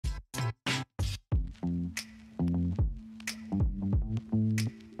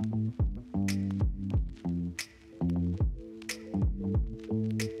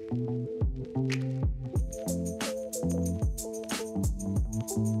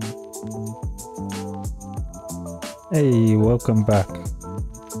Hey, welcome back.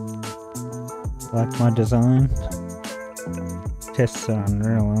 Like my design? Tests are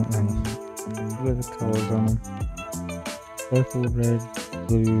unreal, aren't they? Look at the colours on them. Purple, red,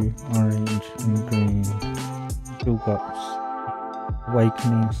 blue, orange and green. Still got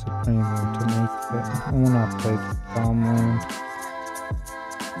Awakening Supreme to make it. I want to update the farmland.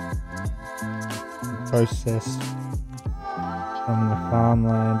 Process from the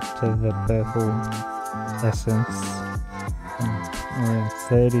farmland to the purple essence. Around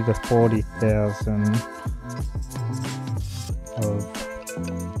 30 to 40,000 of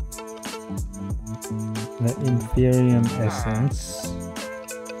the Inferium essence,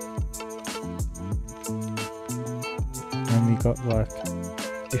 and we got like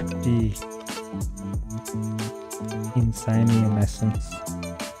 50 Insanium essence.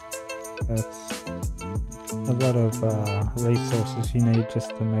 That's a lot of resources you need just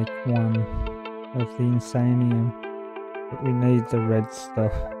to make one of the Insanium. But we need the red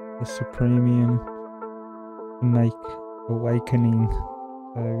stuff, the Supremium, to make Awakening.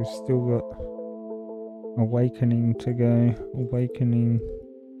 So we've still got Awakening to go. Awakening.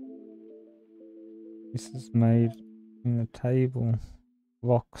 This is made in a table.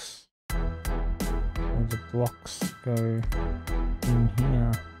 Blocks. All the blocks go in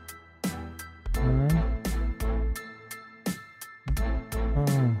here. Right?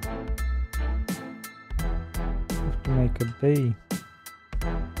 Oh. Make a B. You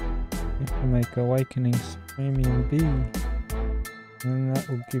have to make Awakening Supremium B, and that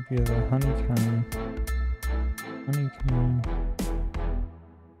will give you the honeycomb. Honeycomb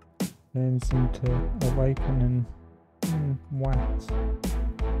turns into Awakening wax.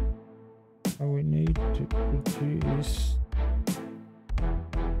 So we need to produce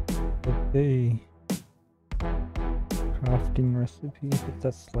the B. Crafting recipe, but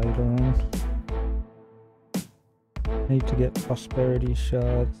that's later on. Need to get prosperity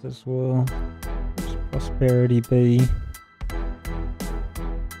shards as well. There's prosperity bee.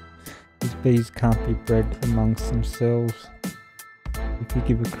 These bees can't be bred amongst themselves. If you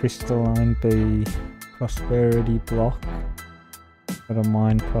give a crystalline bee prosperity block, but a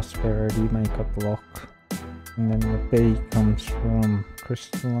mine prosperity make a block, and then the bee comes from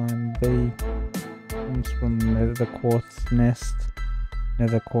crystalline bee, comes from nether quartz nest.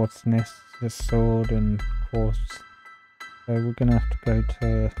 Nether quartz nest is sword and quartz. So we're gonna have to go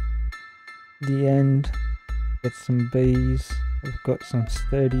to the end, get some bees. I've got some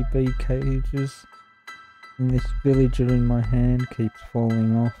sturdy bee cages, and this villager in my hand keeps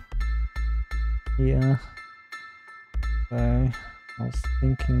falling off here. So I was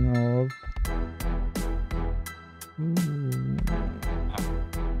thinking of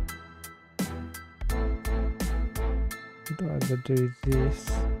I'd rather do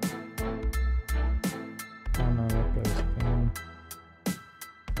this. Oh no, that goes down.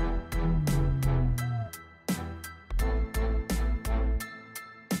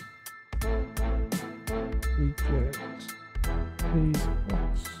 We get these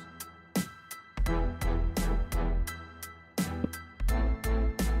blocks.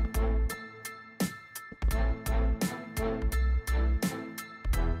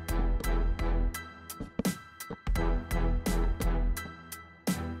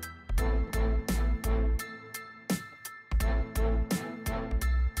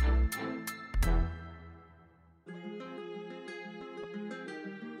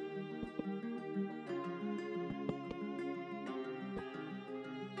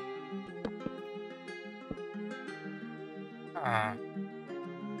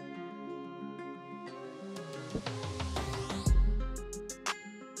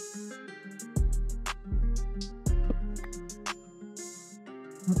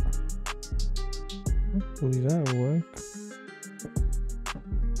 Hopefully that'll work.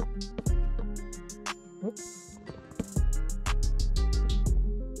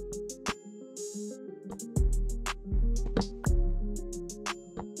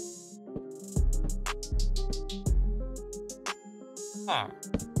 Oh.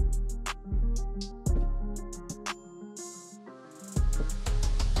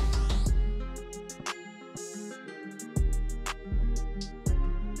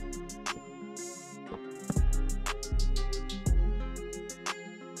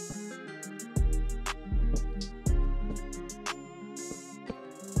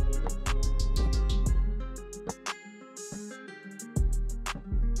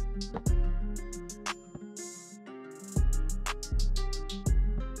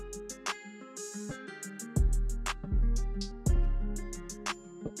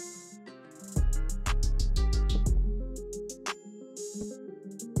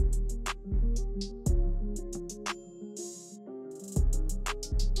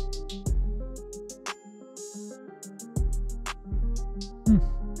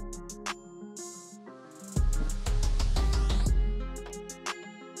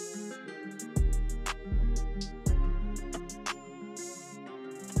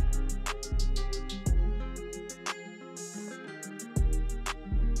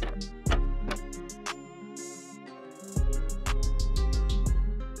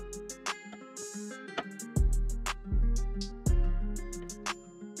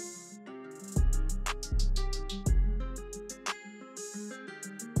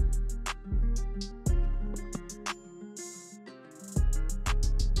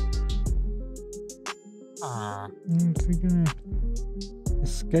 Is he gonna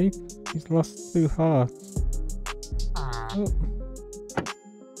escape? He's lost 2 hearts. Oh.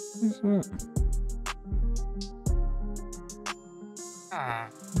 What's that?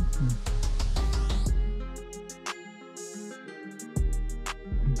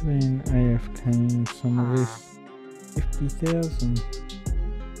 Being AFK in some of this 50,000.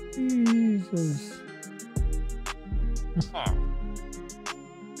 Jesus.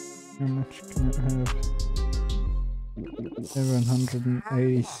 How much can it have?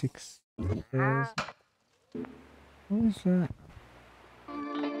 786,000. What is that?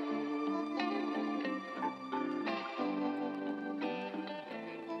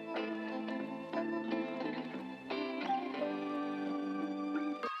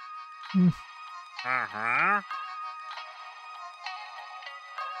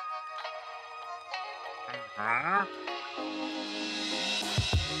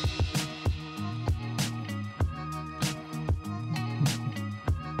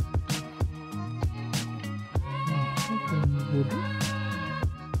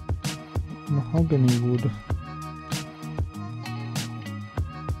 Mahogany wood.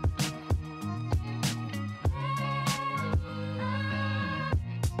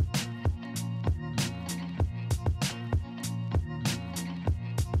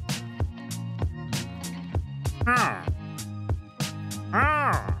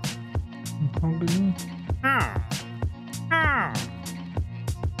 Mahogany.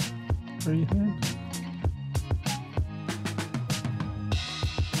 3 heads.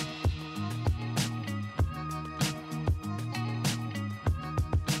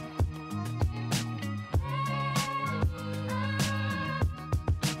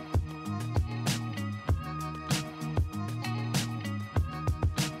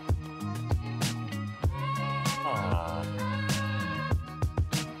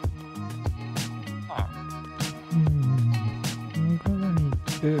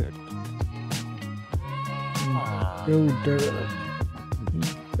 Dirt. Go dirt.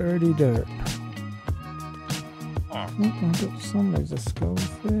 Dirty dirt. Oh, I've got some laser skulls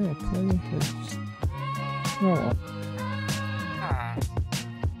there. Play heads. Oh.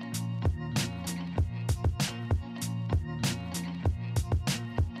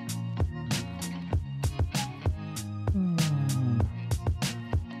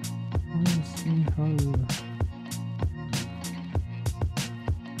 Let's see how.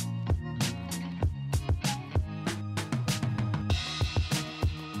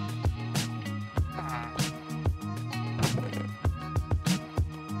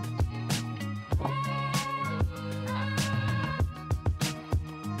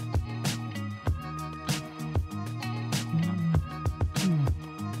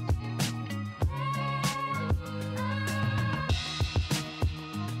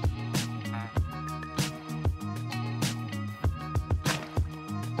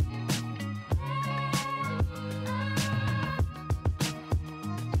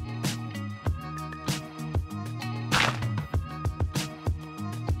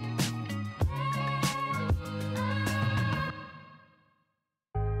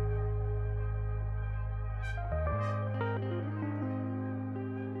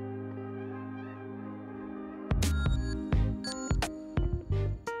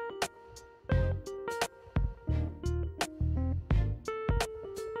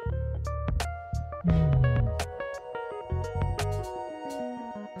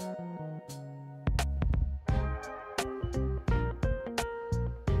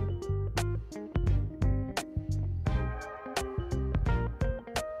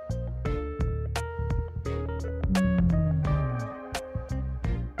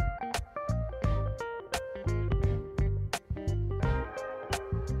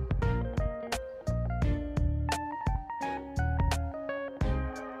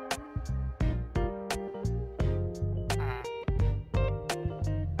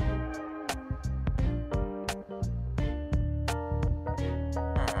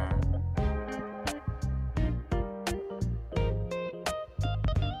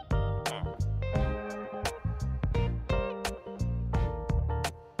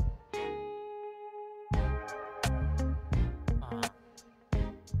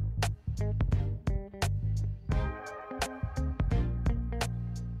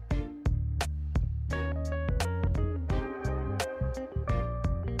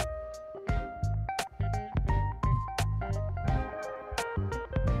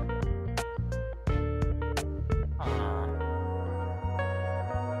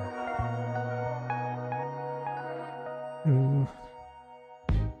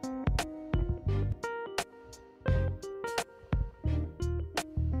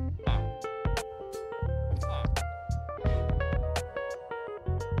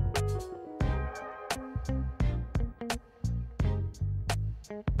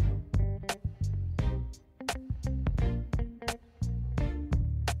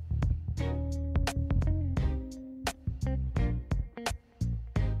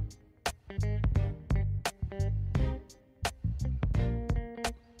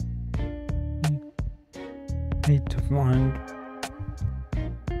 mind.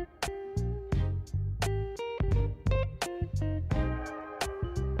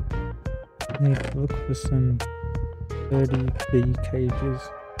 Need to look for some 30 bee cages.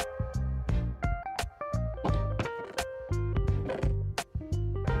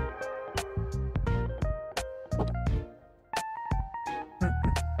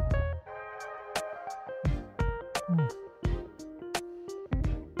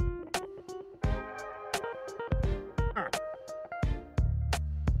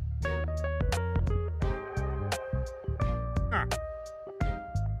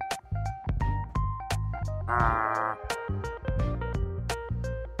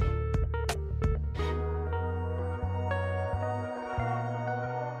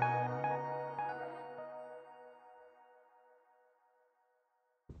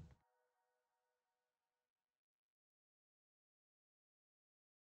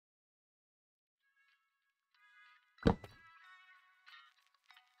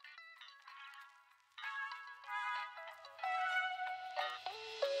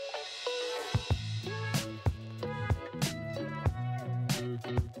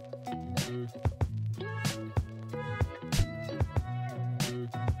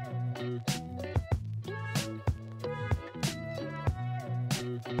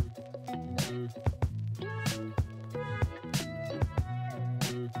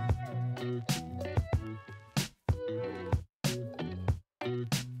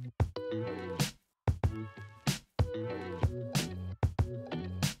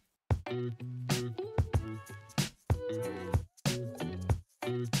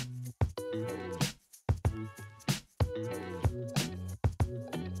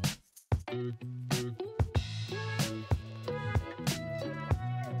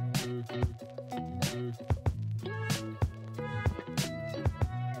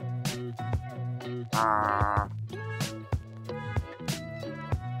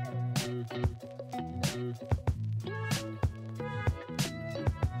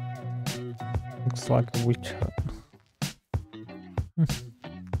 Looks like a witch hut. That's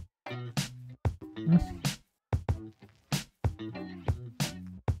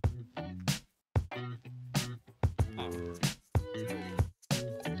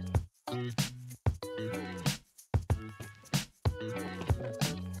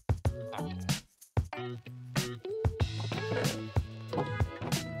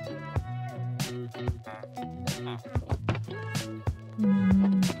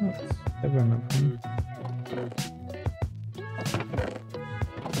 7 of them.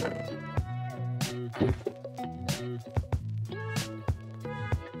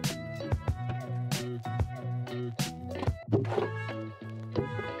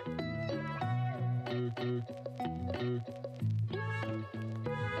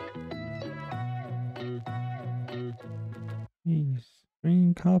 Bees,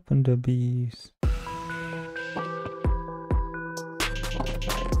 green carpenter bees.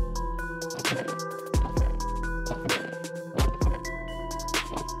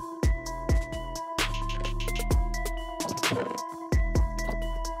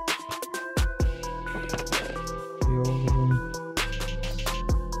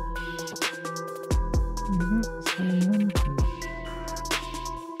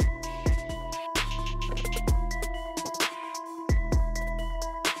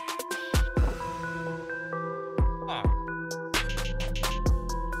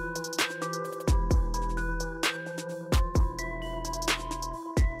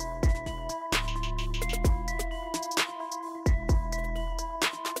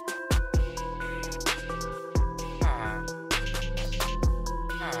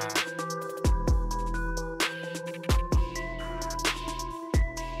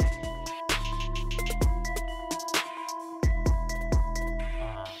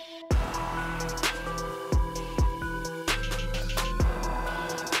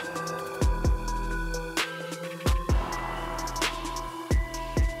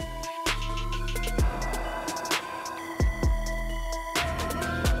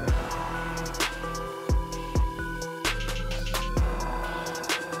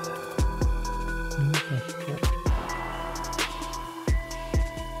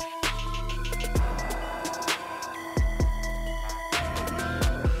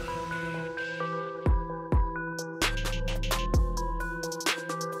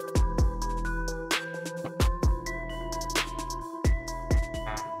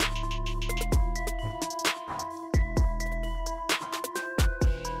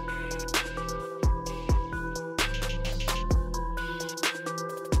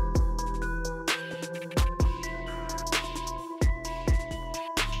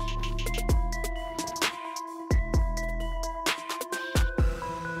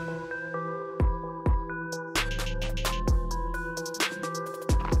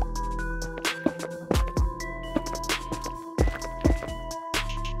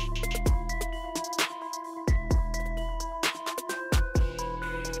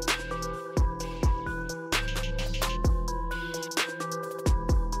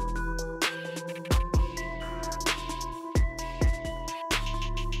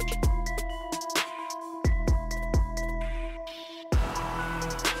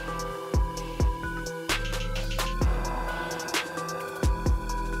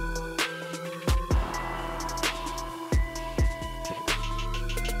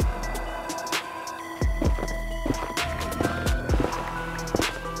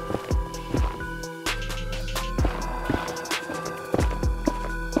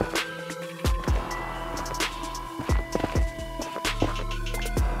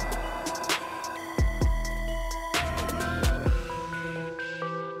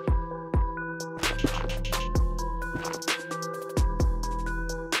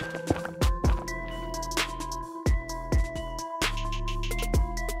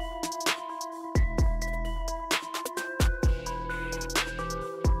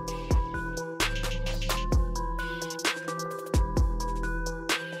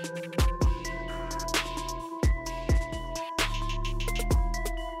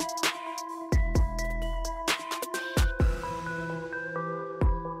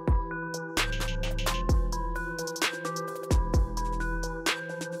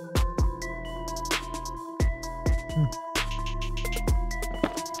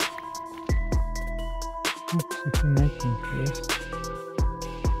 Yes.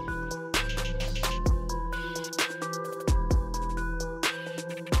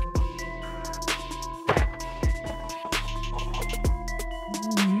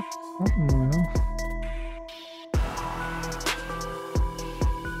 Something went off.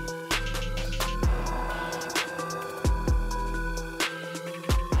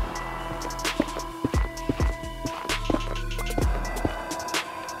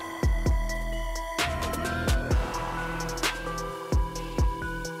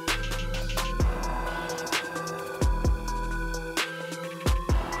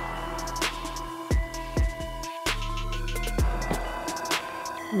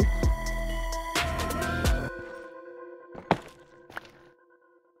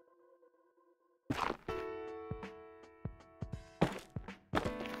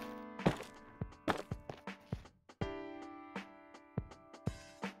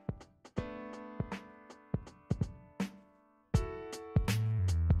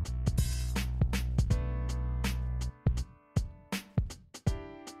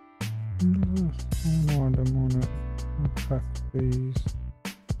 One item on it. I'll track these.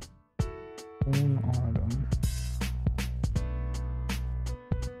 One item.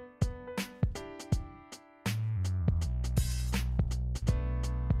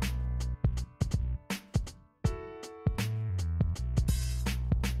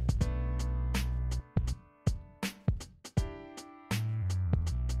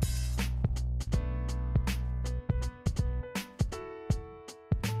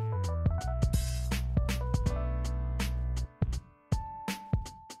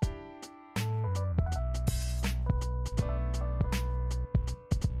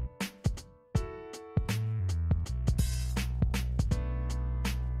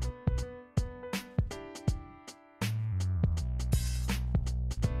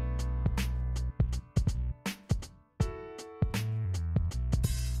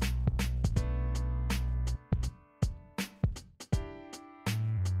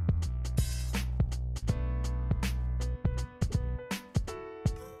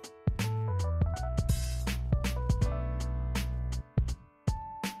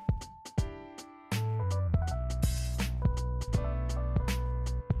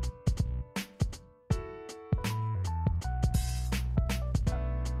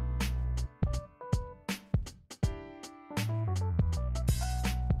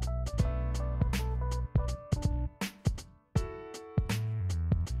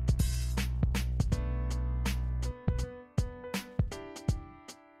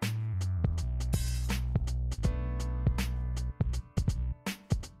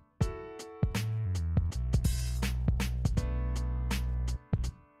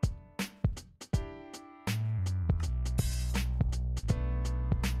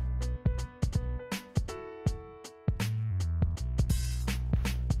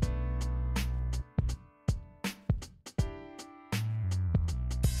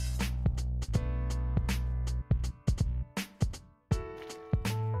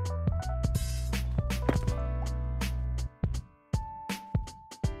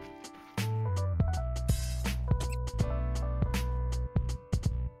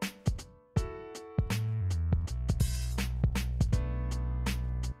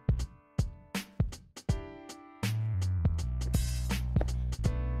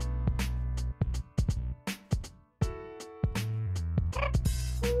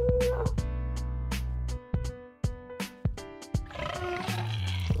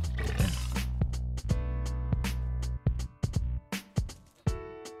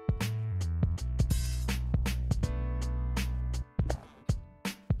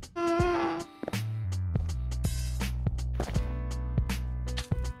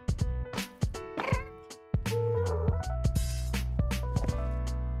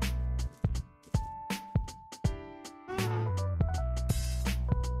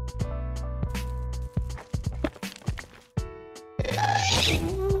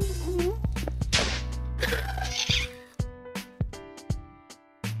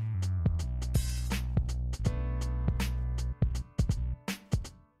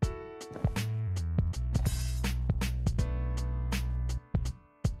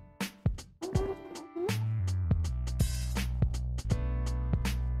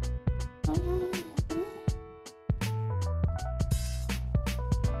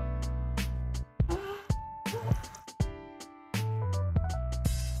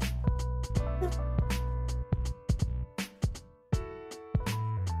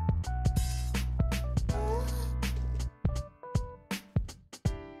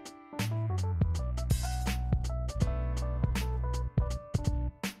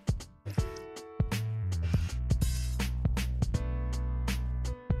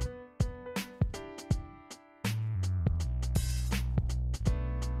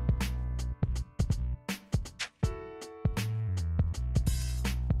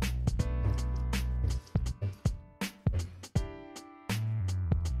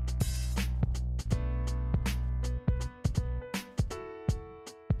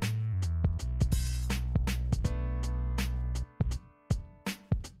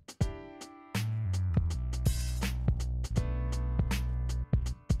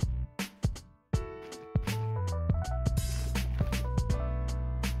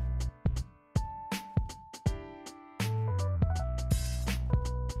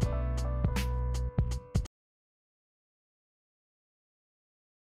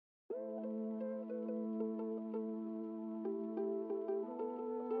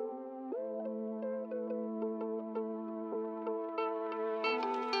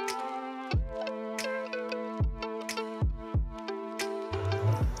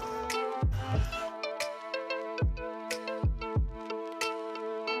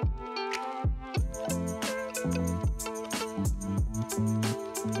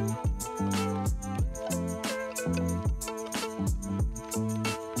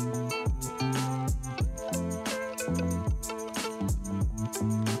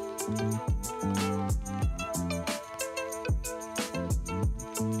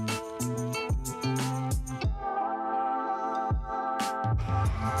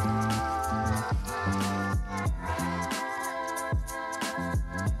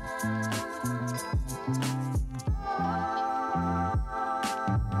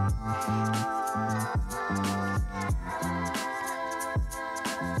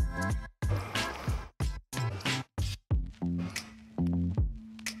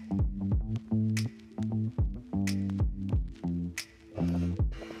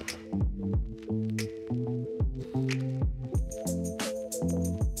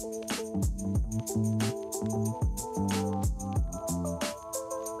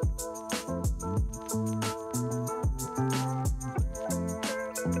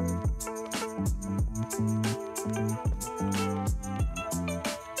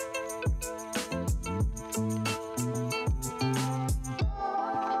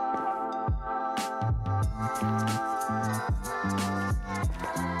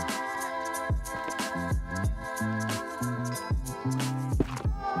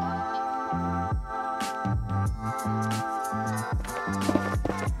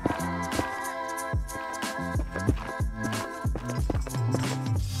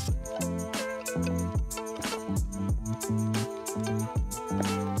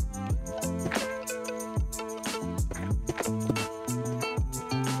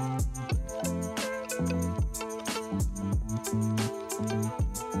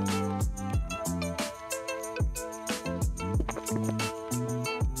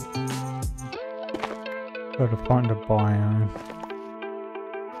 Gotta find a biome.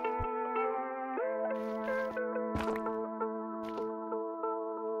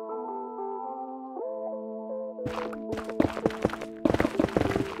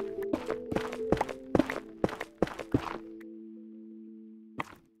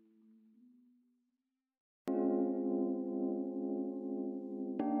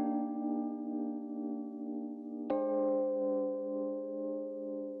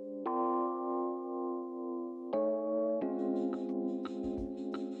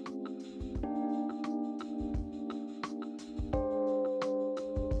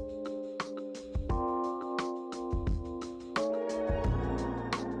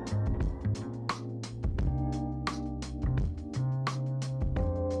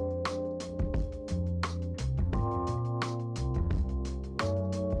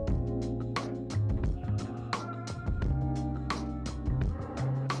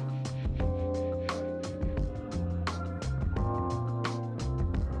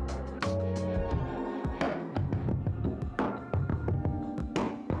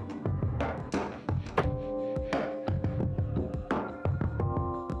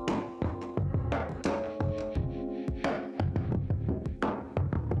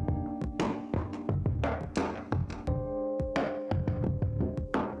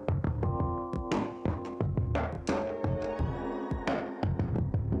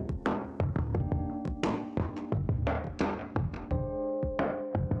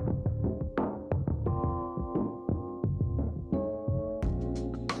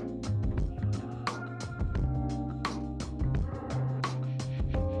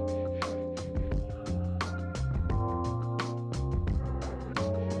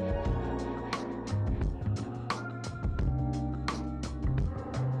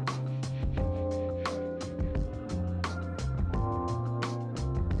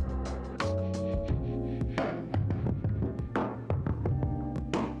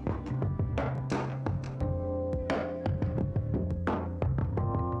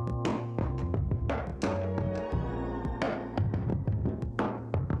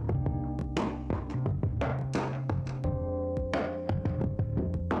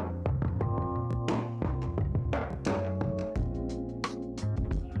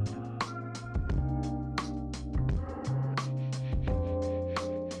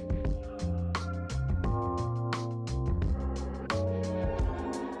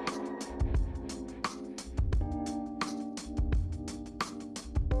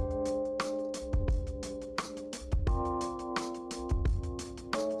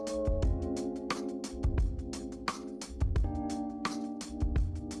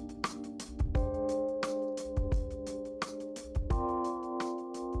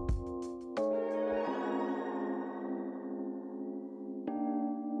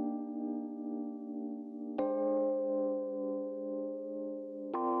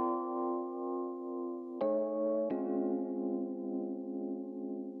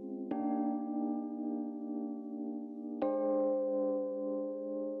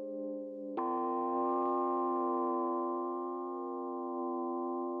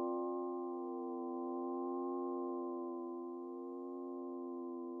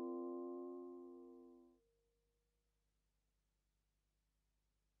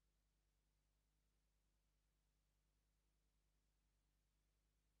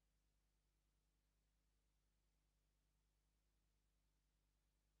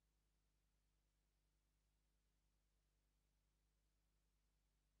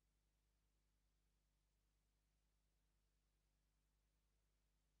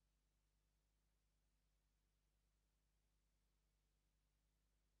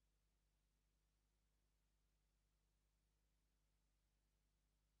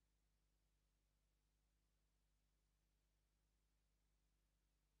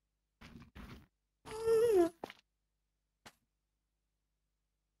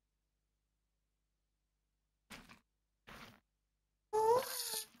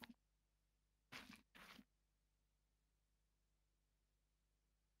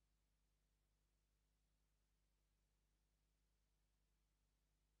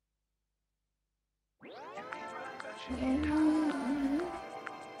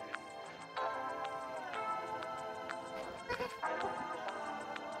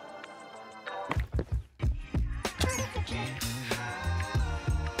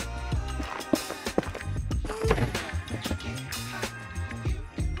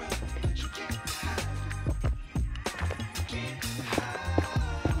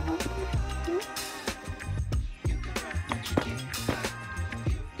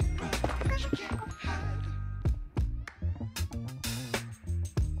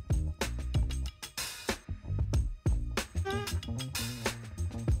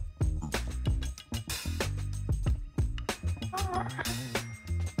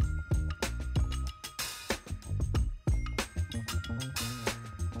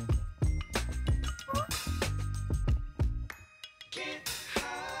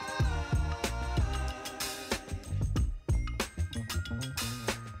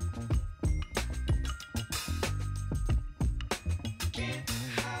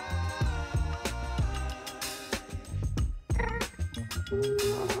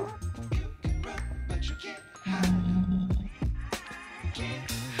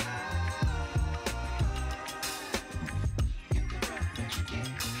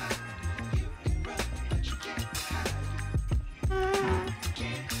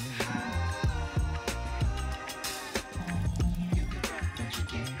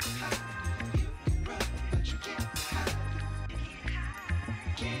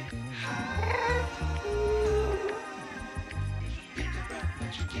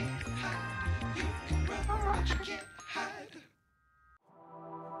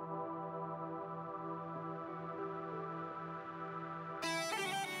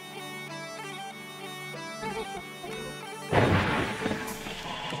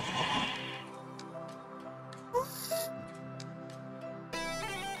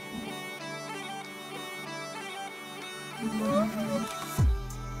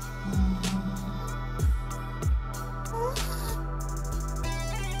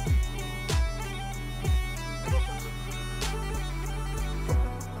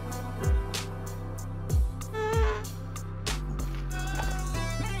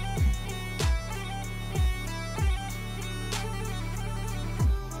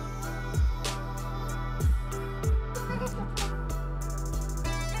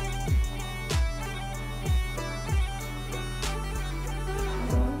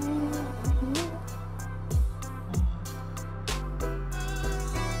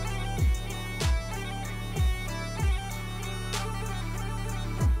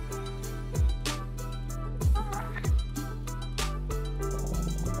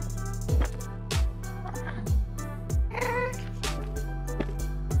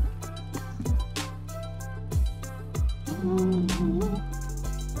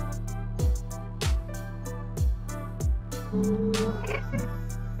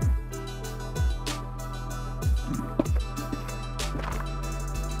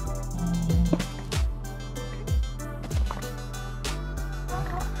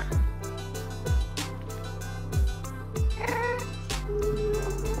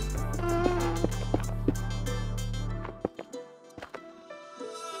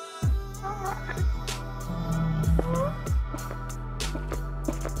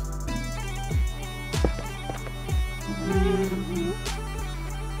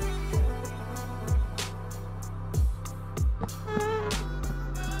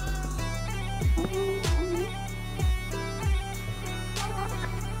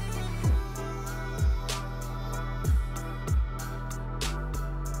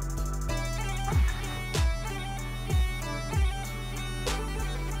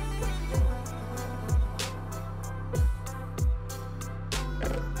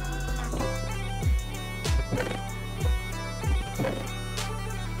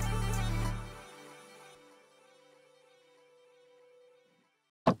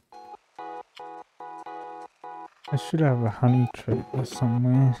 I should have a honey tree or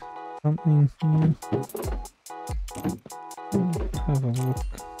somewhere. Something here. Have a look.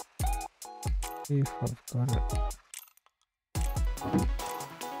 See if I've got it.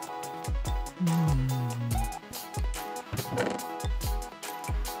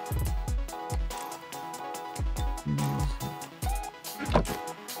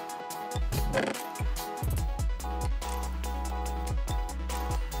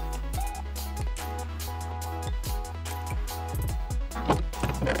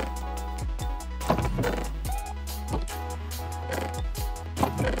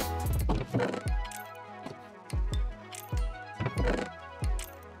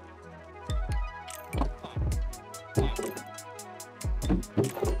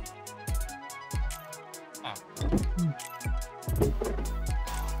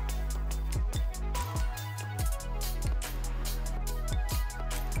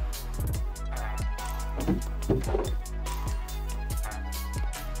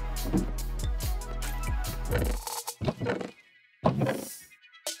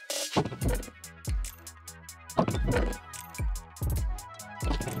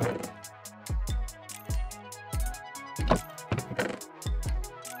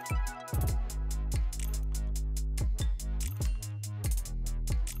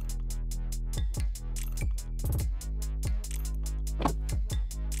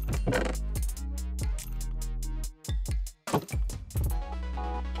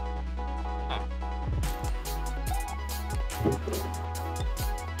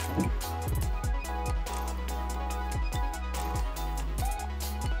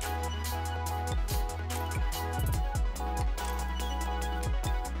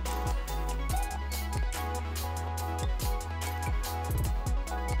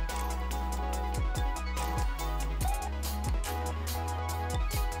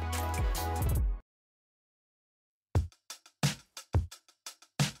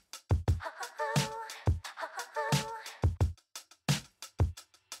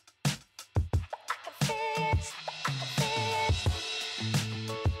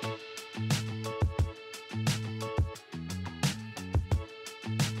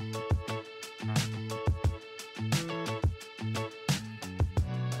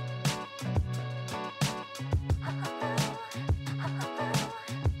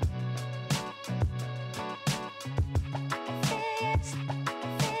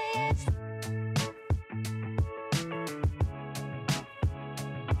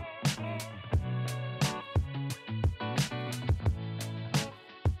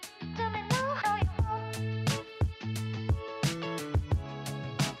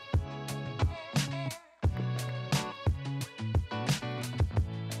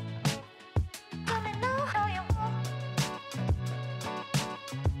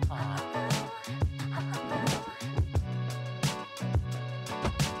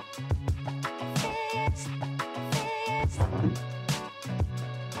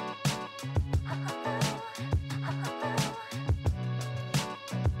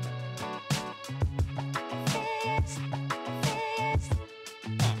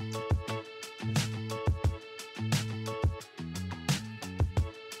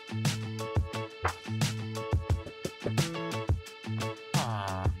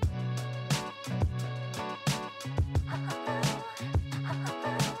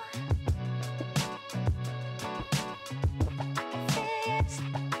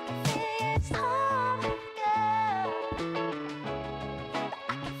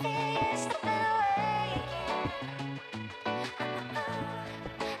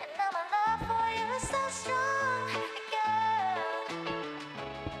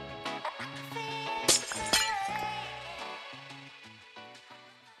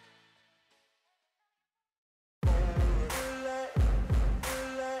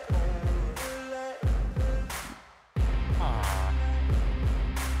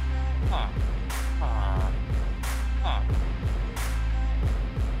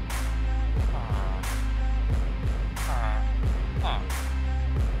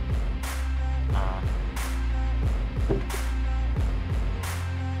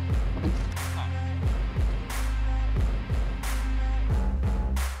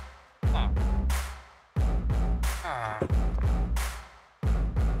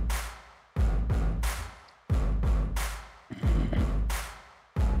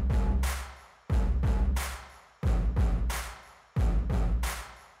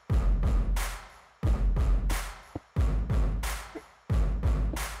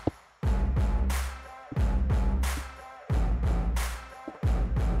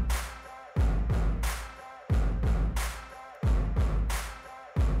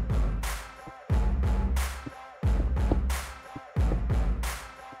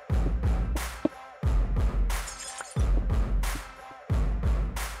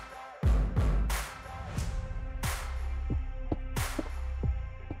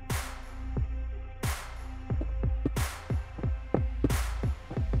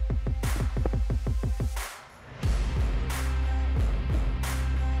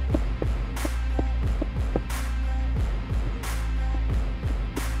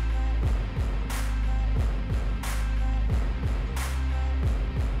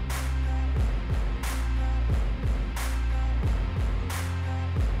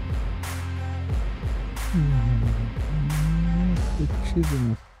 The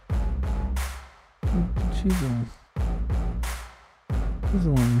chisel. The chisel.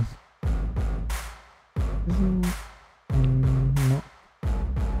 Chiseling. Chisel and not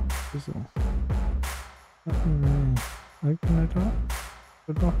chisel. Nothing there. Open it up.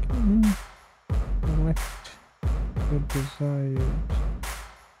 The document. Select the desired.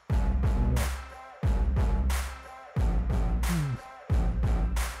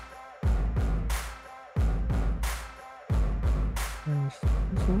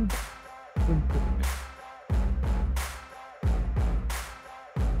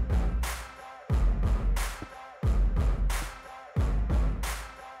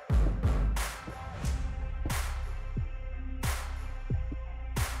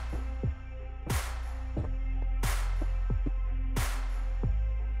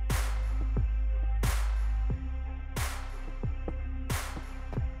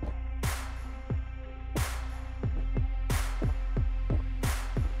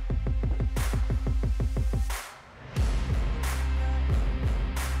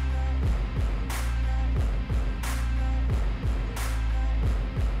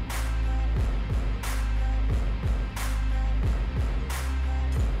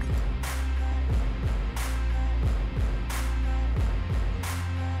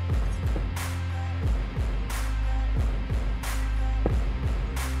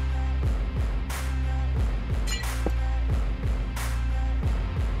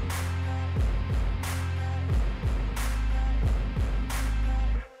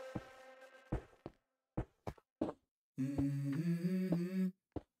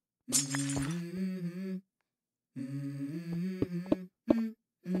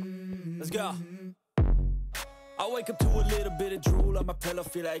 Let's go. I wake up to a little bit of drool on my pillow,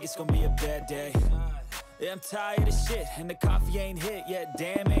 feel like it's gonna be a bad day. Yeah, I'm tired of shit, and the coffee ain't hit yet,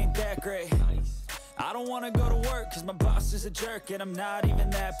 damn, ain't that great. I don't wanna go to work, cause my boss is a jerk, and I'm not even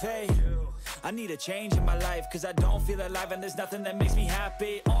that paid. I need a change in my life, cause I don't feel alive, and there's nothing that makes me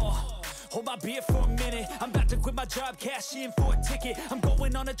happy. Hold my beer for a minute, I'm about to quit my job, cash in for a ticket. I'm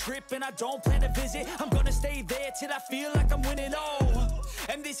going on a trip and I don't plan to visit. I'm gonna stay there till I feel like I'm winning,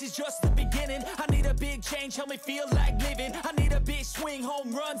 and this is just the beginning. I need a big change, help me feel like living. I need a big swing,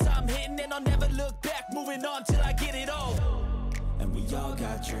 home runs I'm hitting, and I'll never look back, moving on till I get it all. And we all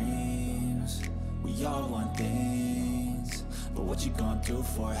got dreams, we all want things, but what you gonna do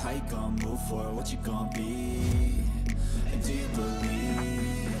for it? How you gonna move for it? What you gonna be? And do you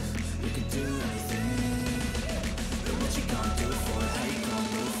believe you can do anything? But what you gonna do for it? How you gonna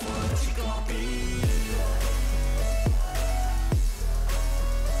move for it? What you gonna be?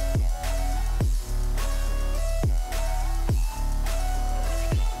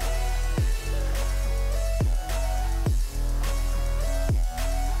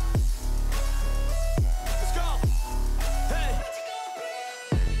 Let's go! Hey!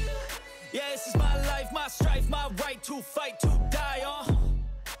 Yeah, this is my life, my strife, my right to fight, to die on.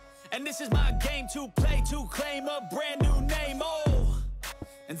 And this is my game to play, to claim a brand new name,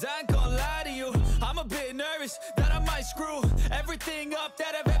 And I ain't gonna lie to you, I'm a bit nervous that I might screw everything up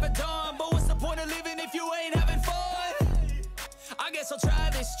that I've ever done. But what's the point of living if you ain't having fun? I guess I'll try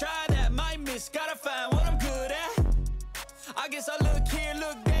this, try that, might miss, gotta find what I'm good at. I guess I look here,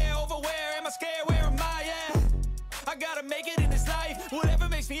 look there, over where am I scared, where am I at? I gotta make it in this life, whatever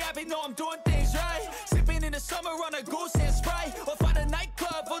makes me happy, know I'm doing things right. Sipping in the summer on a goose and Sprite, or find a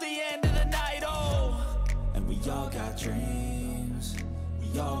nightclub for the end of the night, And we all got dreams,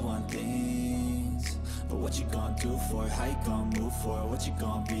 we all want things, but what you gonna do for it? How you gonna move for it? What you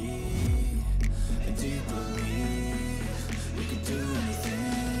gonna be? And do you believe you can do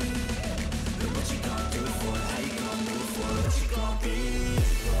anything? But what you gonna do for it? How you gonna move for it? What you gonna be?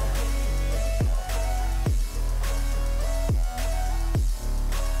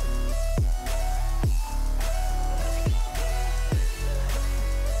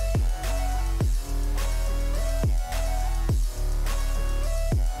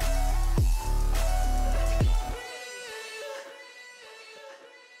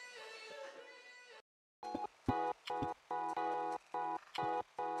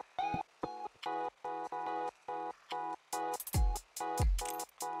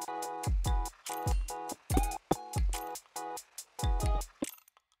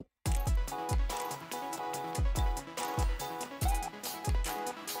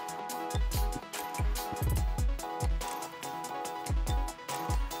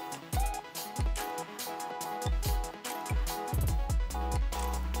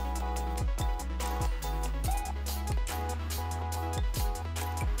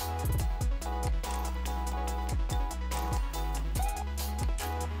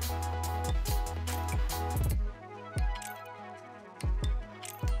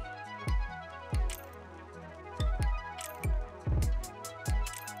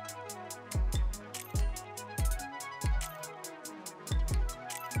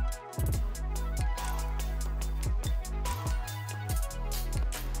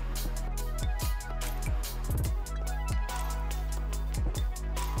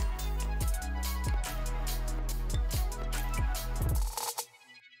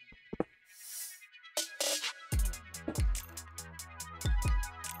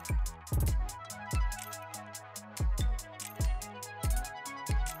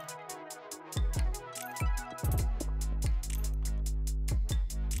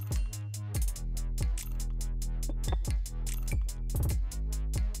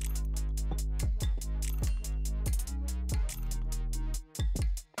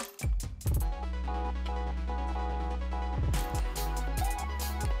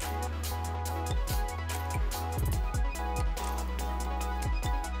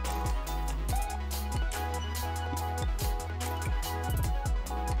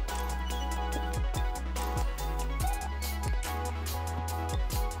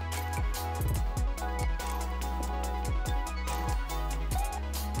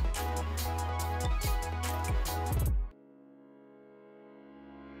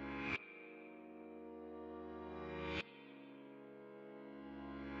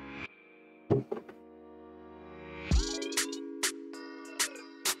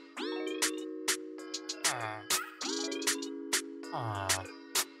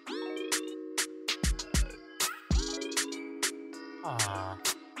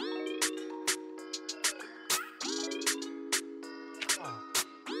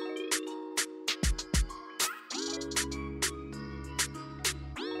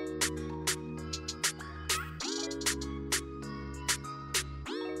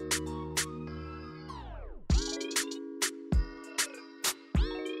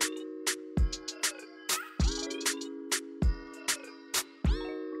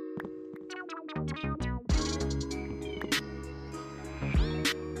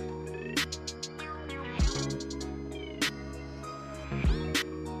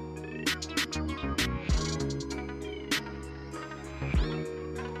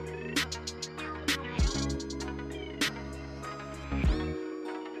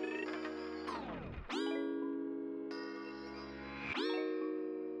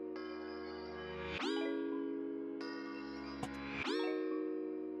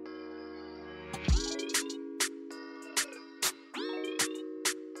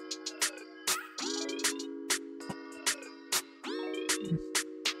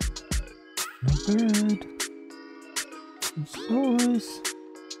 Not bad. It's nice.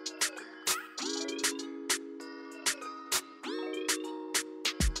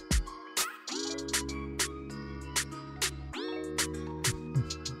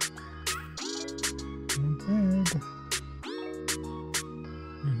 Not bad.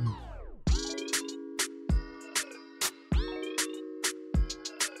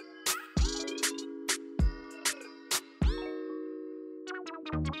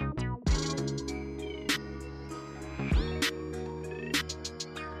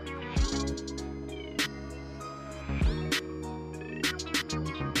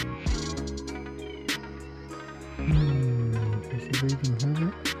 Does it even have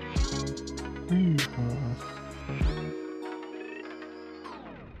it?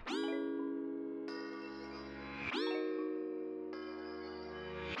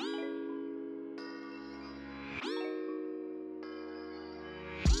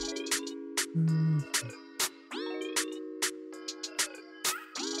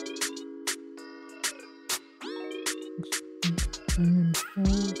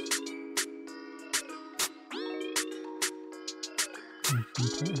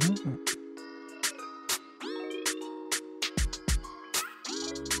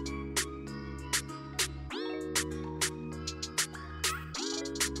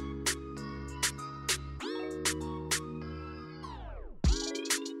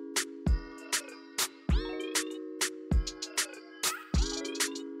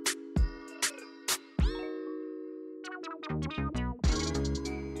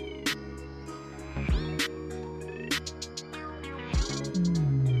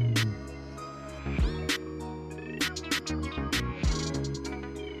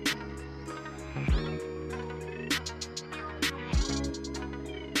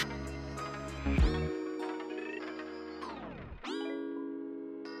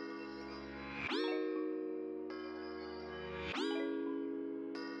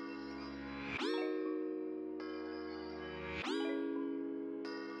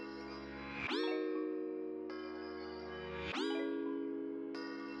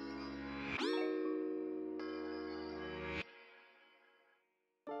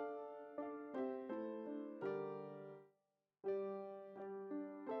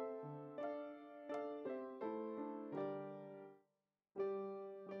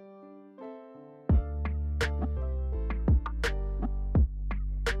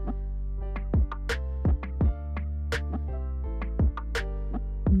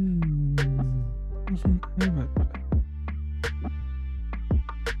 Doesn't have it.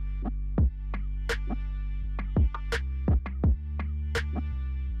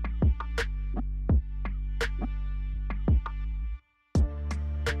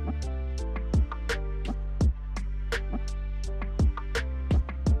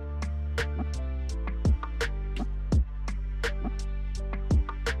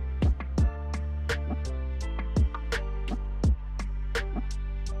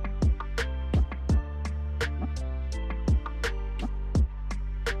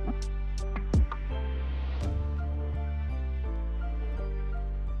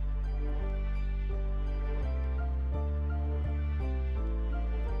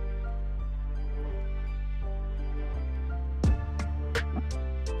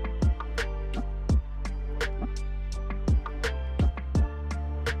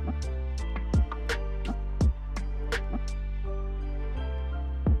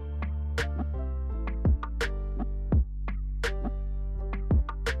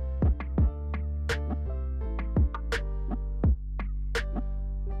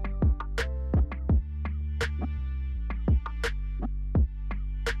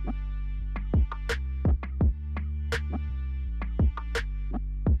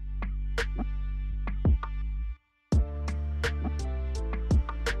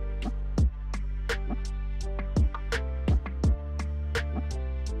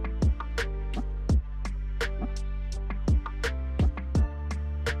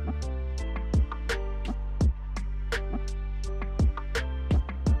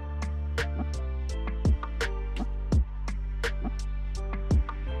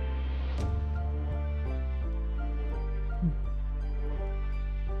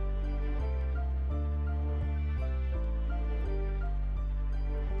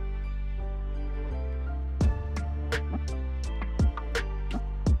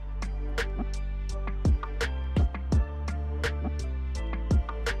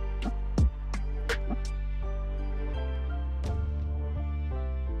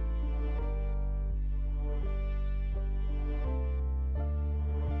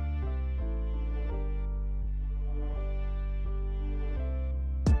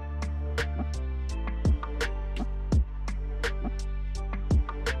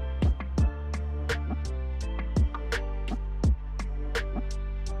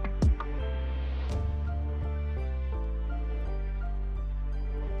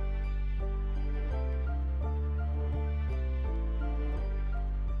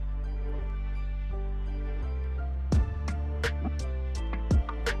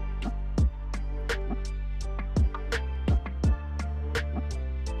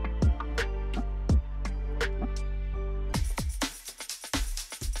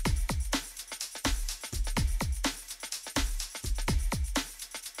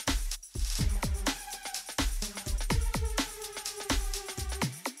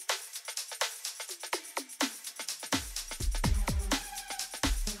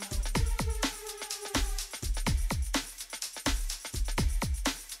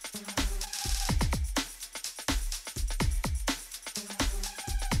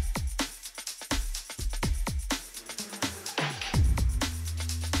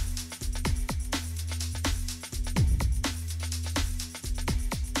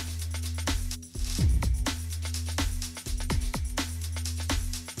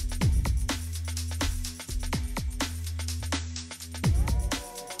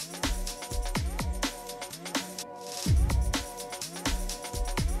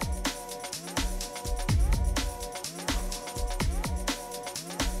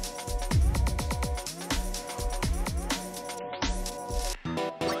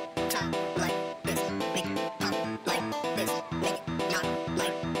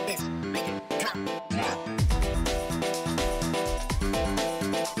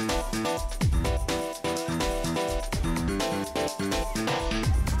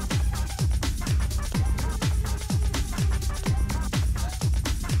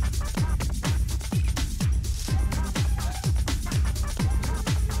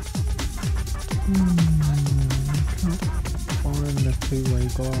 Can't find the two-way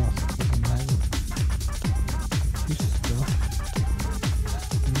glass because I have this stuff.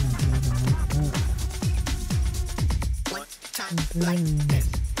 One time like this,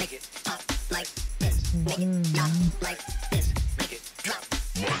 make it pop like this, make it not like this, make it drop.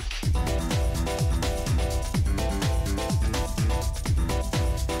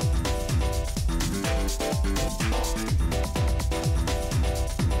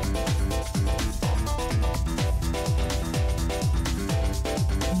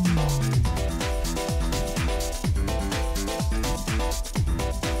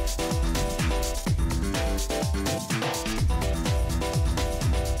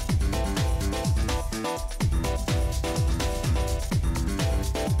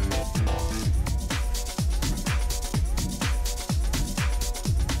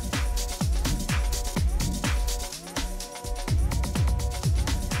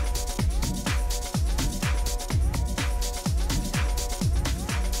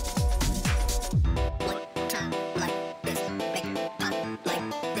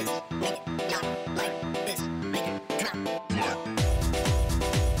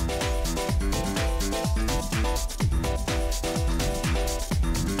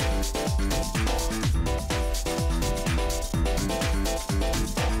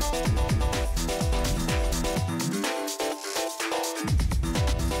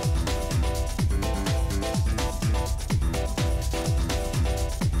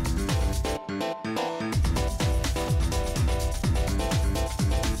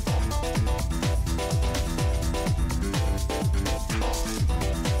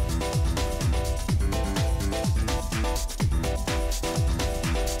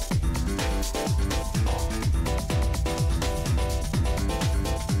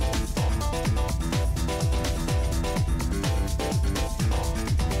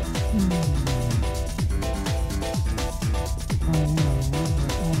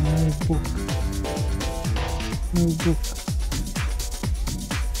 Book.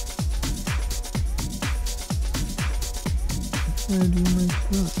 How do you make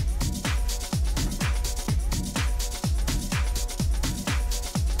that?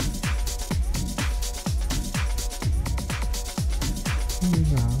 Here we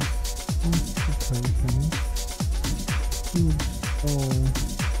go. Once the token. You stole.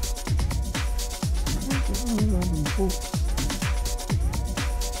 Book.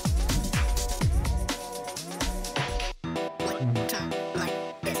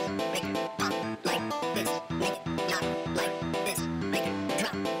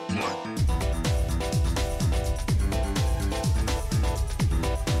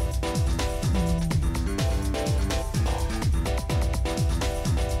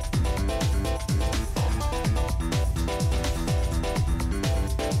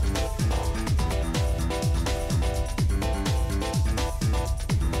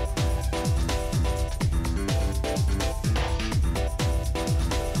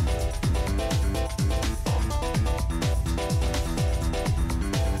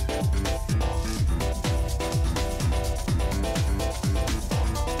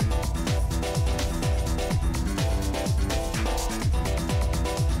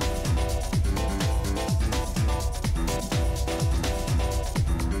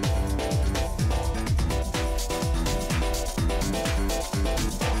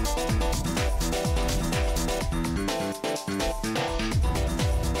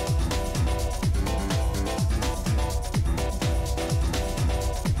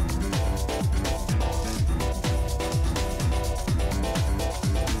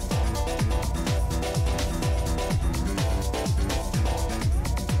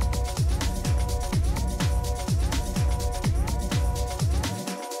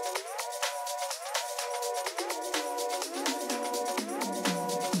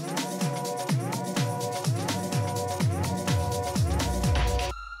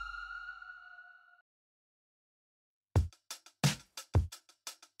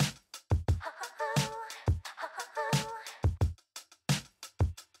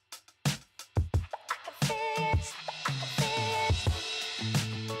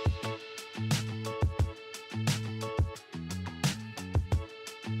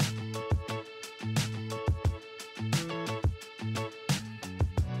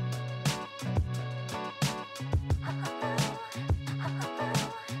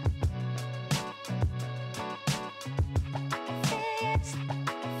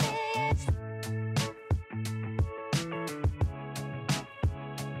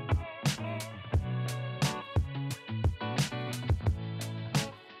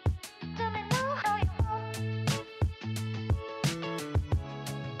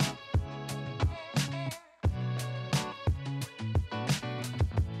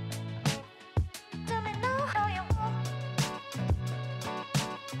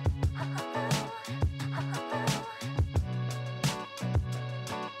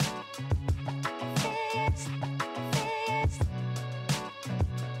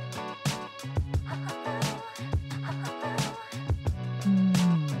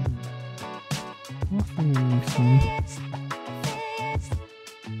 this one.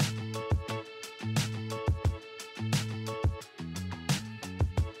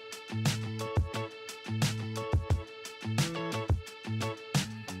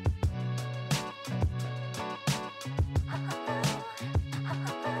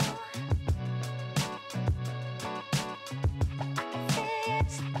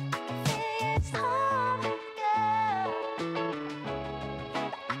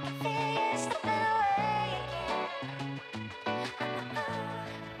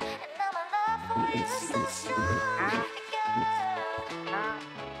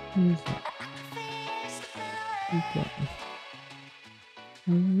 Who's that? Who's that?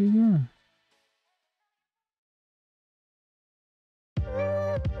 Where are we going?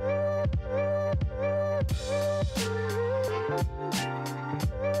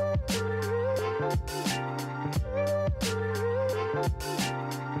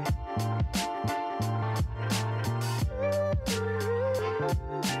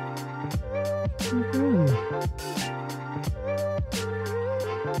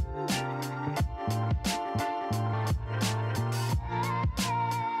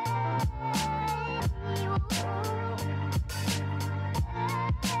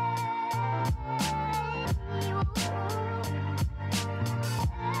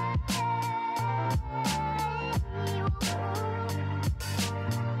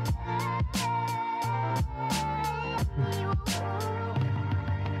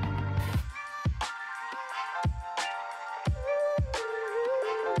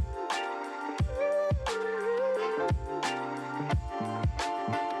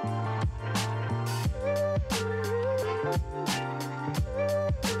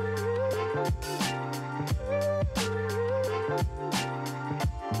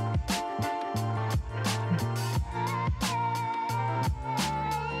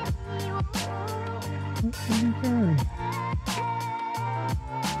 Where are we going?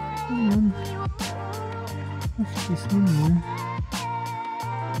 Come on. Must be somewhere.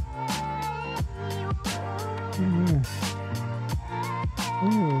 Oh, yeah.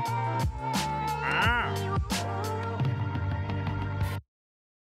 Oh.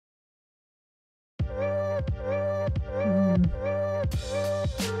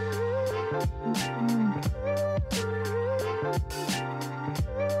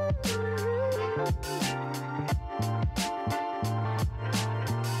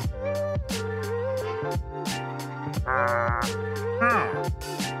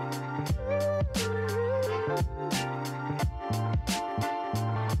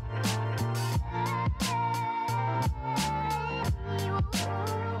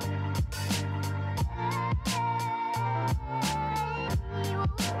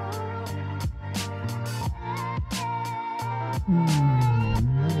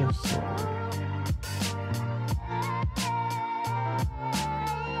 Another sword.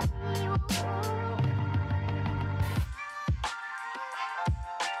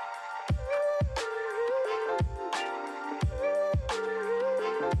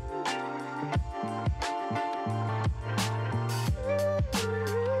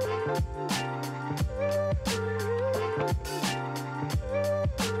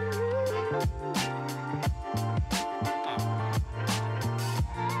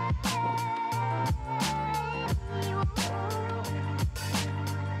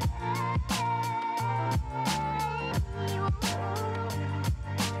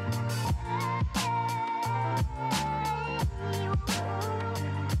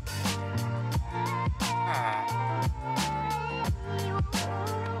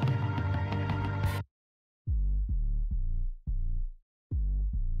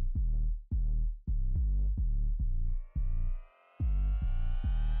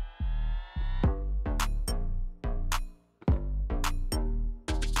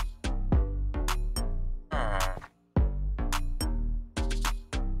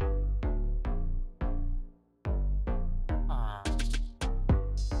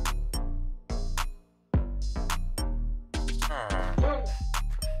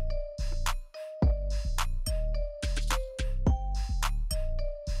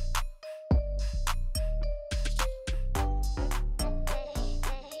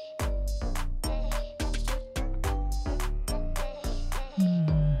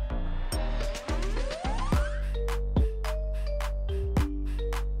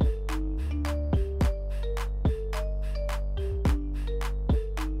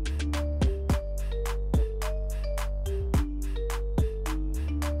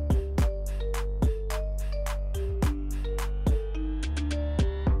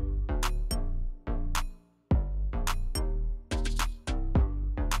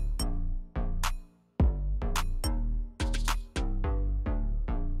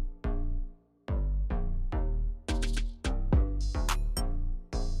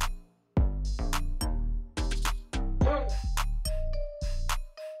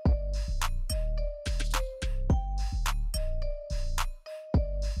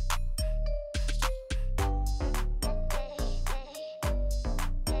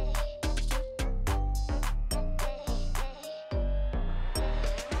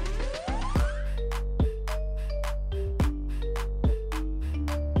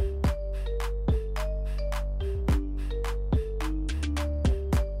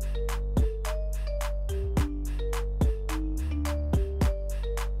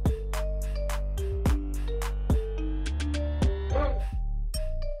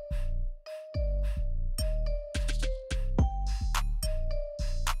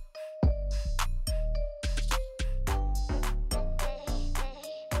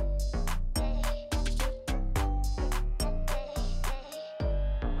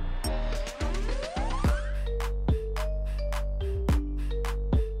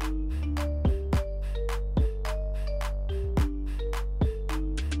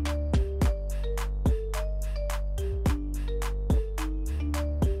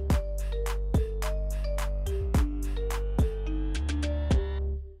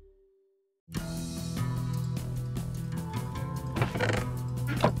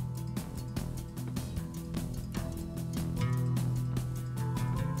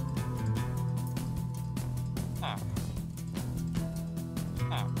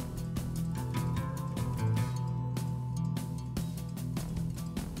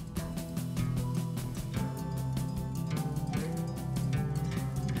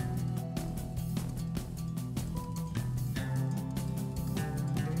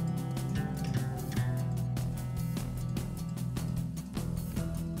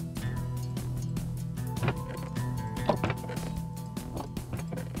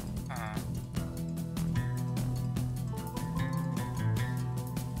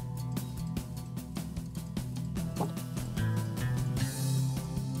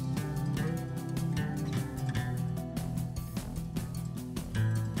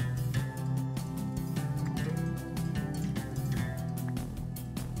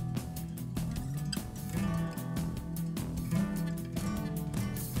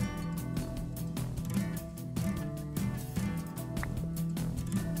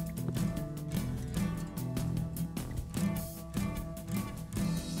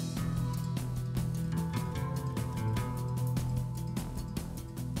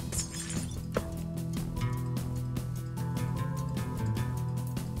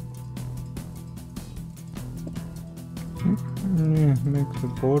 Yeah, makes a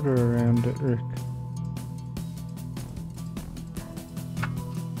border around it, Rick.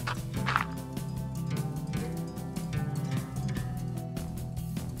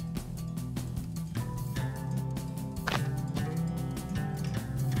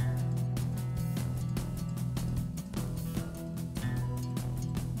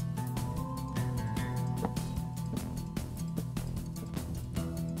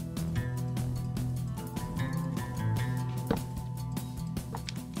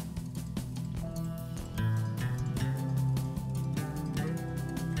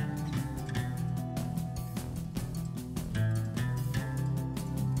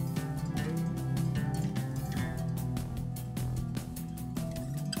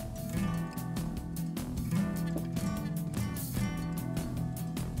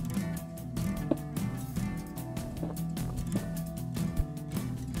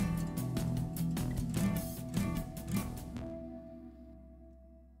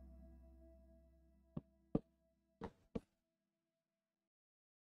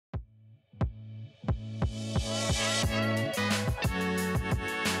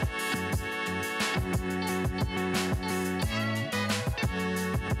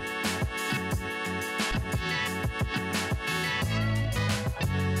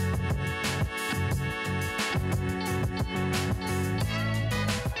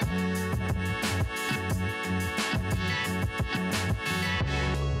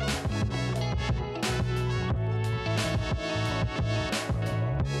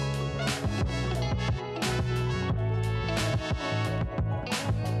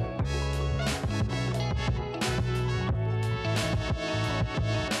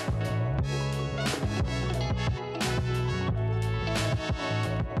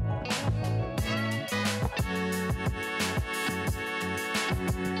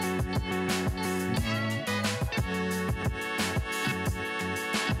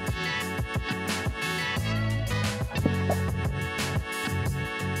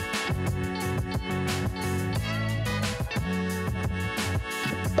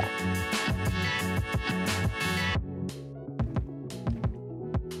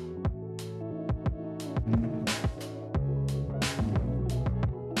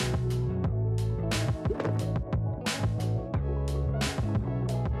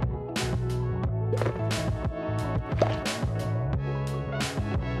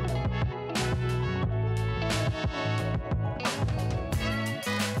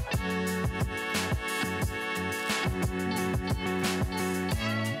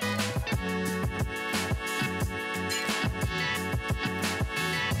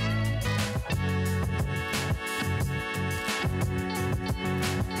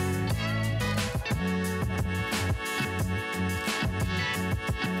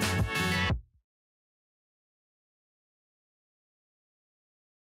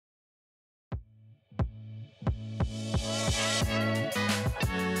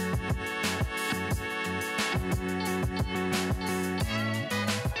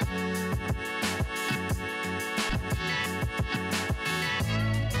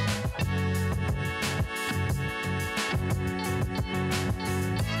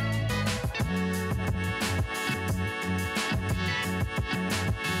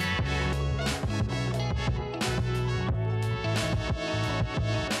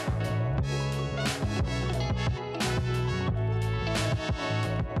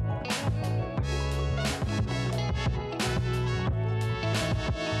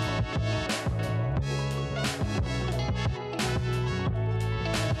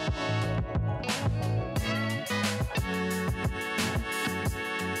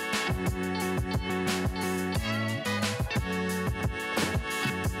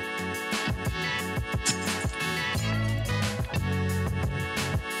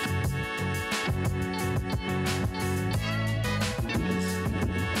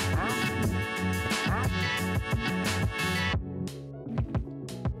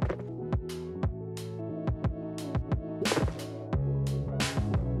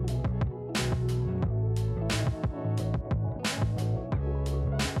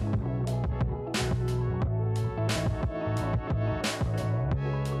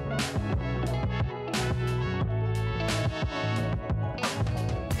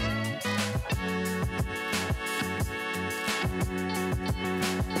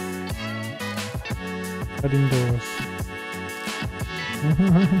 Sliding doors.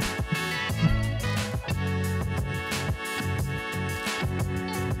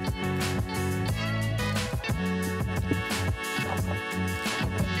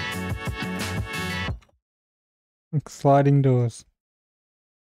 Like sliding doors.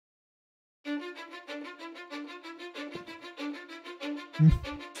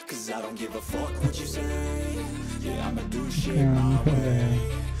 Cause I don't give a fuck what you say. Yeah, I'ma do shit my way.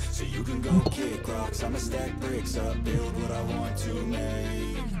 So you can go kick rocks, I'ma stack bricks up, build what I want to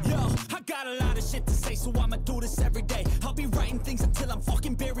make. Yo, I got a lot of shit to say, so I'ma do this every day. I'll be writing things until I'm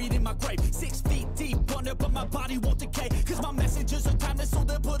fucking buried in my grave. 6 feet deep under, but my body won't decay. Cause my messages are timeless, so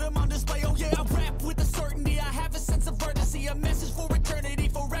they'll put them on display. Oh yeah, I rap with a certainty, I have a sense of urgency. A message for eternity,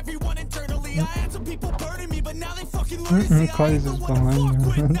 for everyone internally. I had some people burning me, but now they fucking learn to see I ain't the one to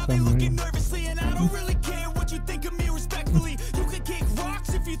fuck with. Now they looking nervously, and I don't really care what you think of me respectfully. You can kick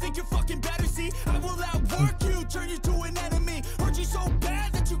rocks if you think you're fucking better, see. I will outwork you, turn you to an enemy. Hurt you so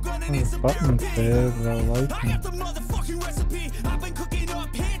bad that you're gonna need some therapy. I got the motherfucking recipe. I've been cooking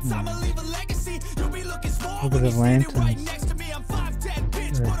up hits, I'ma leave a legacy. You'll be looking small when you stand right next to me. I'm 5'10",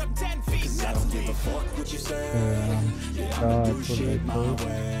 bitch, but I'm 10 feet. Cause I don't give a fuck what you say. Yeah, I'ma do shit my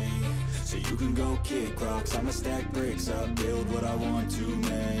way. So you can go kick rocks, I'ma stack bricks up, build what I want to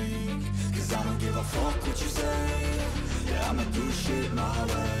make. Cause I don't give a fuck what you say. Yeah, I'ma do shit my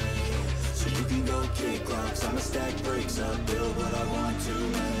way. So you can go kick rocks, I'ma stack bricks up, build what I want to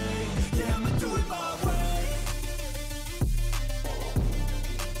make. Yeah, I'ma do it my way.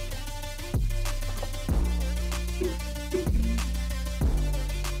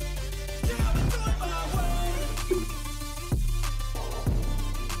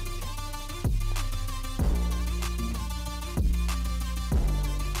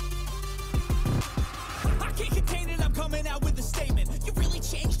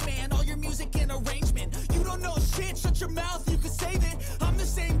 Shut your mouth, you can save it. I'm the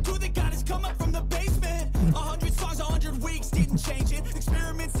same dude that got his come up from the basement. 100 songs, 100 weeks, didn't change it.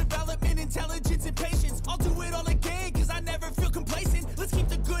 Experiments, development, intelligence, and patience. I'll do it all again, cause I never feel complacent. Let's keep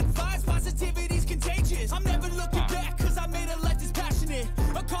the good vibes, positivity's contagious. I'm never looking back, cause I made a life that's passionate.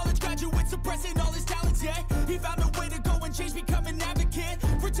 A college graduate suppressing all his talents, yeah. He found a way to go and change, become an advocate.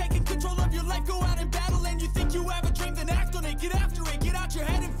 For taking control of your life, go out and battle. And you think you have a dream, then act on it. Get after it, get out your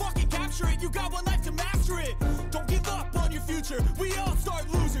head and fucking capture it. You got one life to master it. Don't give up on your future. We all start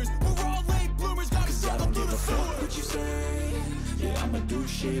losers. We're all late bloomers. Gotta struggle through the sewer. What you say? Yeah, I'ma do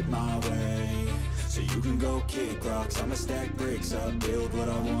shit my way. So you can go kick rocks, I'ma stack bricks up, build what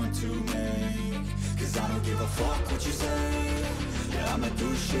I want to make. Cause I don't give a fuck what you say. Yeah, I'ma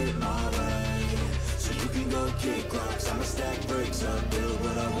do shit my way. So you can go kick rocks, I'ma stack bricks up, build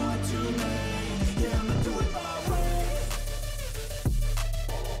what I want to make. Yeah, I'ma do it my way.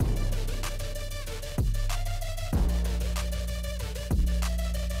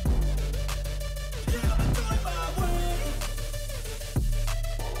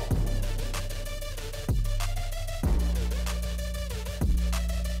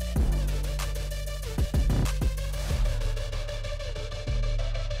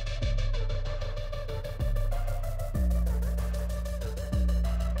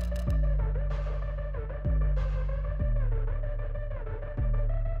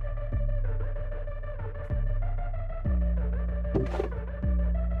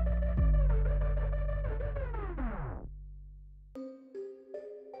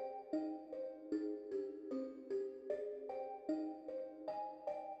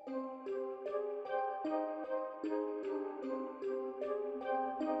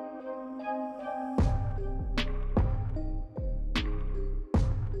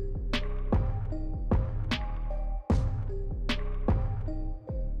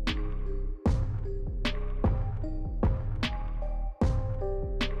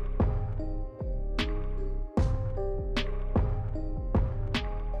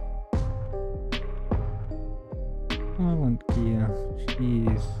 Silent gear.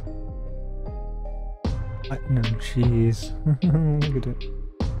 Jeez. Platinum cheese. Look at it.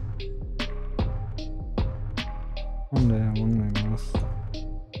 Wonder how long they last.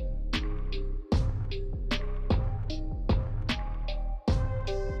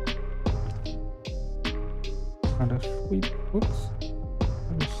 How to sleep. Whoops.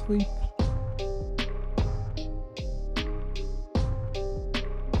 How to sleep.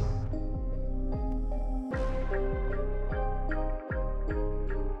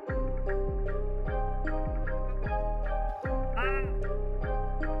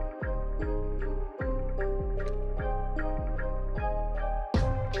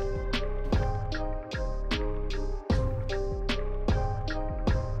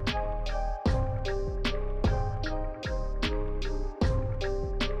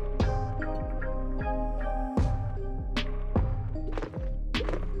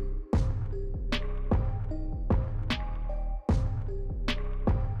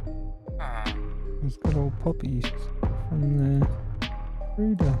 It's got all poppies from the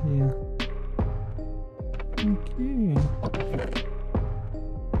breeder here. Thank you.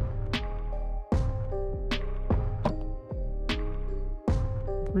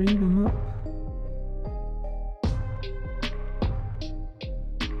 breed them up.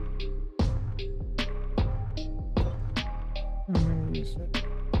 How many is it?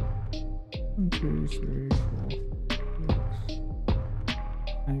 1, 2, 3, 4, 6,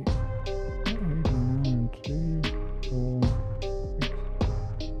 8. I don't even know. 2, 4, 6.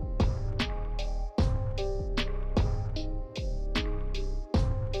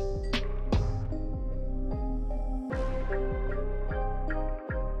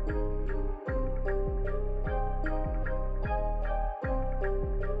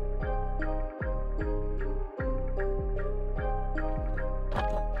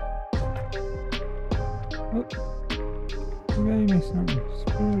 Oh, you gave me something.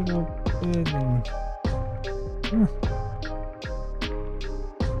 Spirit of birding. Huh.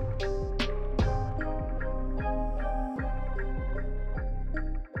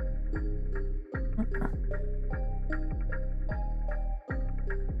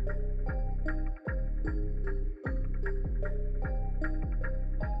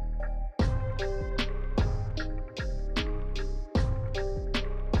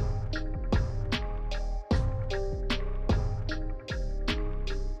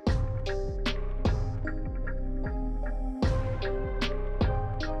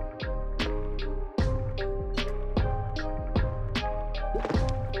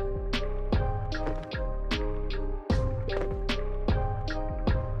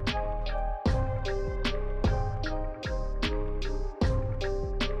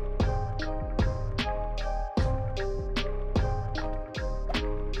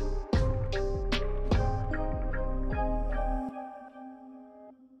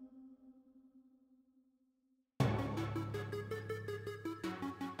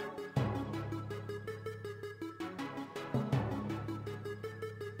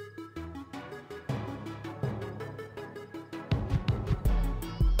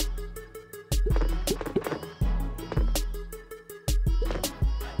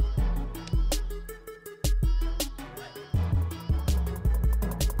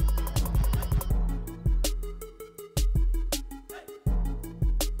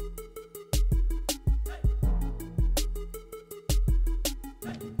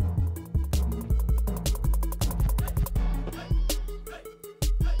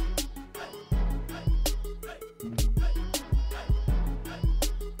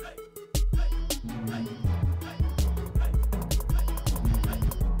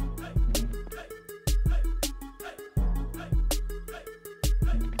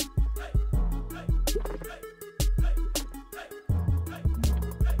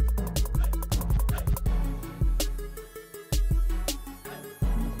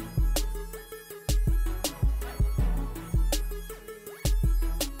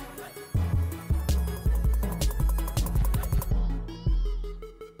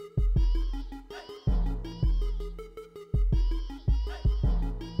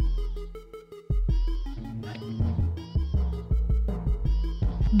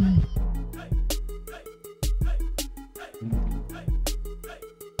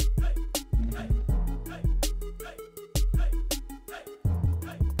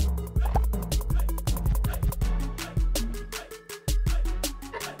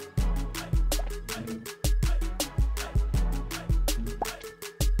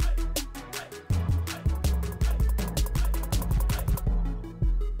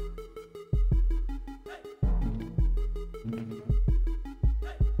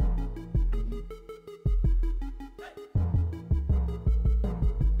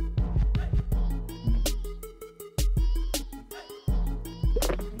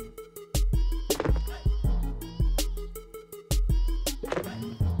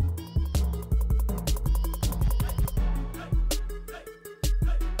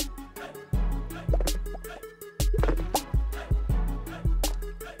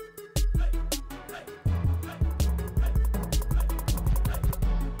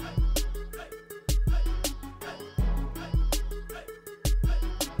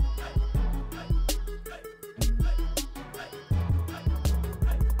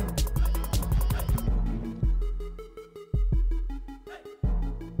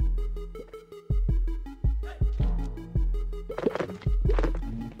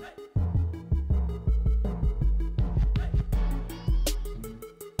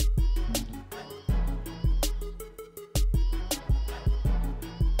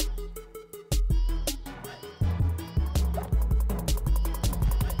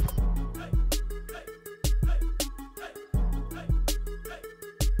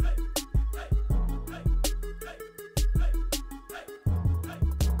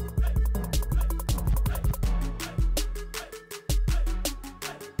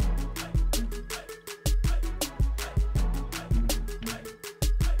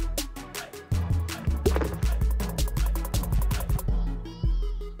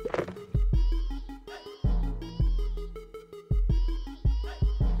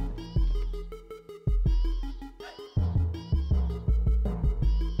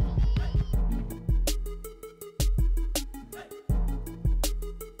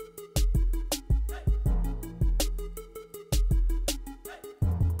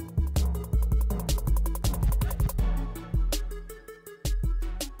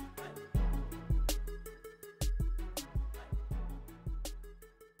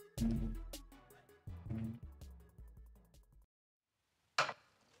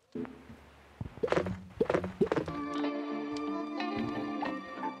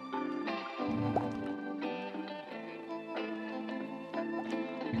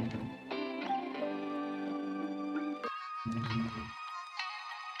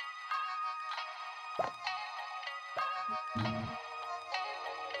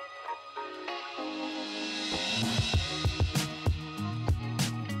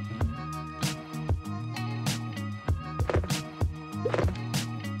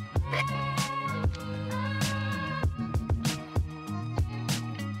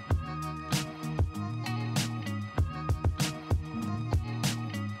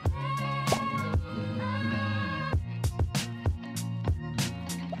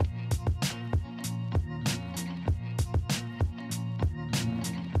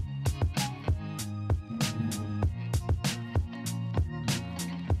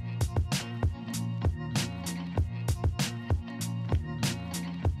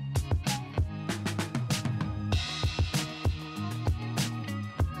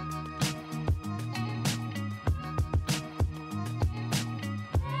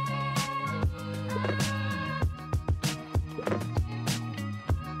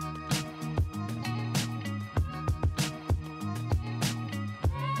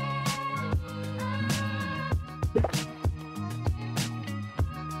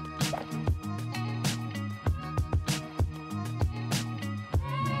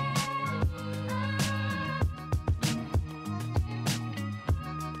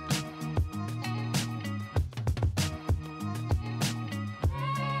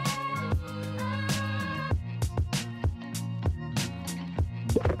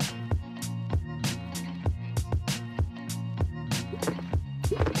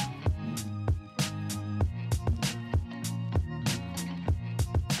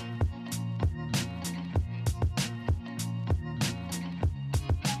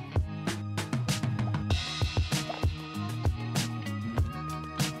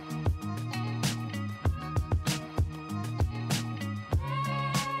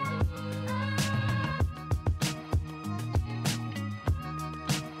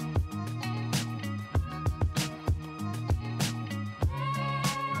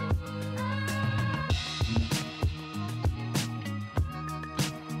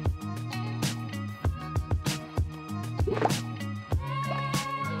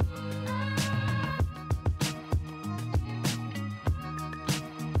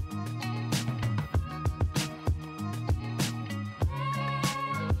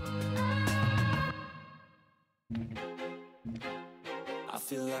 I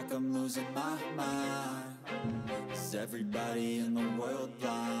feel like I'm losing my mind. Is everybody in the world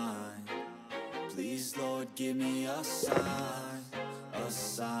blind? Please, Lord, give me a sign, a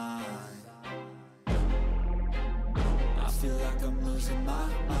sign. I feel like I'm losing my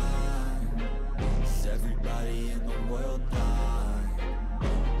mind. Is everybody in the world blind?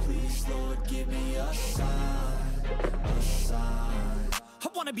 Please, Lord, give me a sign, a sign. I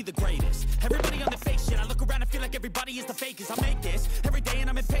wanna be the greatest. Everybody on the fake shit. I look around and feel like everybody is the fakest. I make this every day and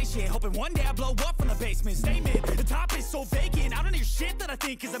I'm impatient, hoping one day I blow up from the basement. Statement, the top is so vacant. I don't hear shit that I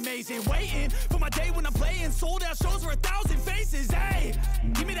think is amazing. Waiting for my day when I'm playing sold out shows for 1,000 faces. Hey,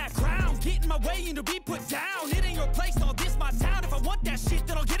 give me that crown, get in my way and to be put down. It ain't your place, no, this my town. If I want that shit,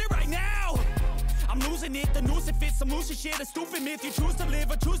 then I'll get it right now. I'm losing it, the noose it fits, some losing shit, a stupid myth. You choose to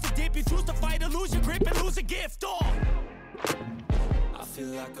live or choose to dip, you choose to fight or lose your grip and lose a gift. I feel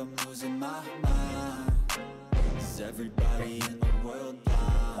like I'm losing my mind. Is everybody in the world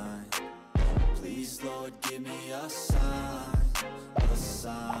blind? Please, Lord, give me a sign, a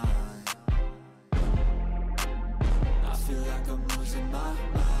sign. I feel like I'm losing my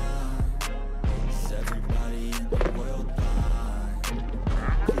mind. Is everybody in the world blind?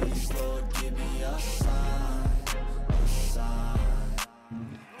 Please, Lord, give me a sign, a sign.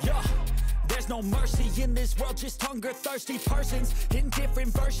 Yeah. There's no mercy in this world, just hunger-thirsty persons in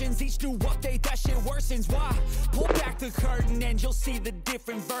different versions. Each new update, that shit worsens. Why? Pull back the curtain and you'll see the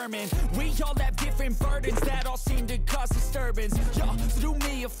different vermin. We all have different burdens that all seem to cause disturbance. Yo, so do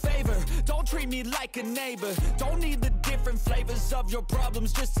me a favor, don't treat me like a neighbor. Don't need the different flavors of your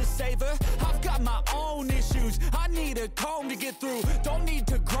problems just to savor. I've got my own issues, I need a comb to get through. Don't need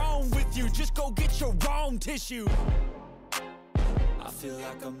to groan with you, just go get your own tissue. I feel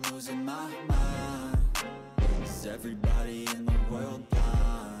like I'm losing my mind. Is everybody in the world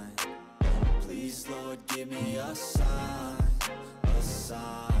blind? Please, Lord, give me a sign, a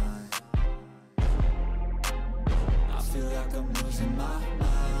sign. I feel like I'm losing my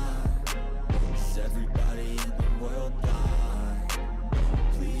mind. Is everybody in the world blind?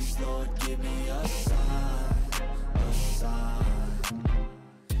 Please, Lord, give me a sign, a sign.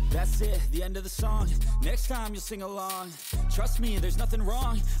 That's it, the end of the song. Next time you'll sing along. Trust me, there's nothing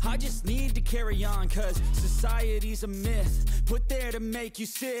wrong. I just need to carry on, cause society's a myth put there to make you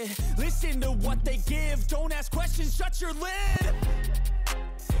sit. Listen to what they give. Don't ask questions, shut your lid.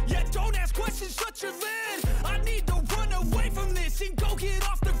 Yeah, don't ask questions, shut your lid. I need to run away from this and go get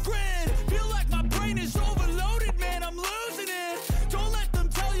off the grid. Feel like my brain is overloaded, man, I'm losing it. Don't let them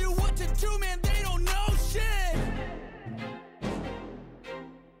tell you what to do, man, they don't know shit.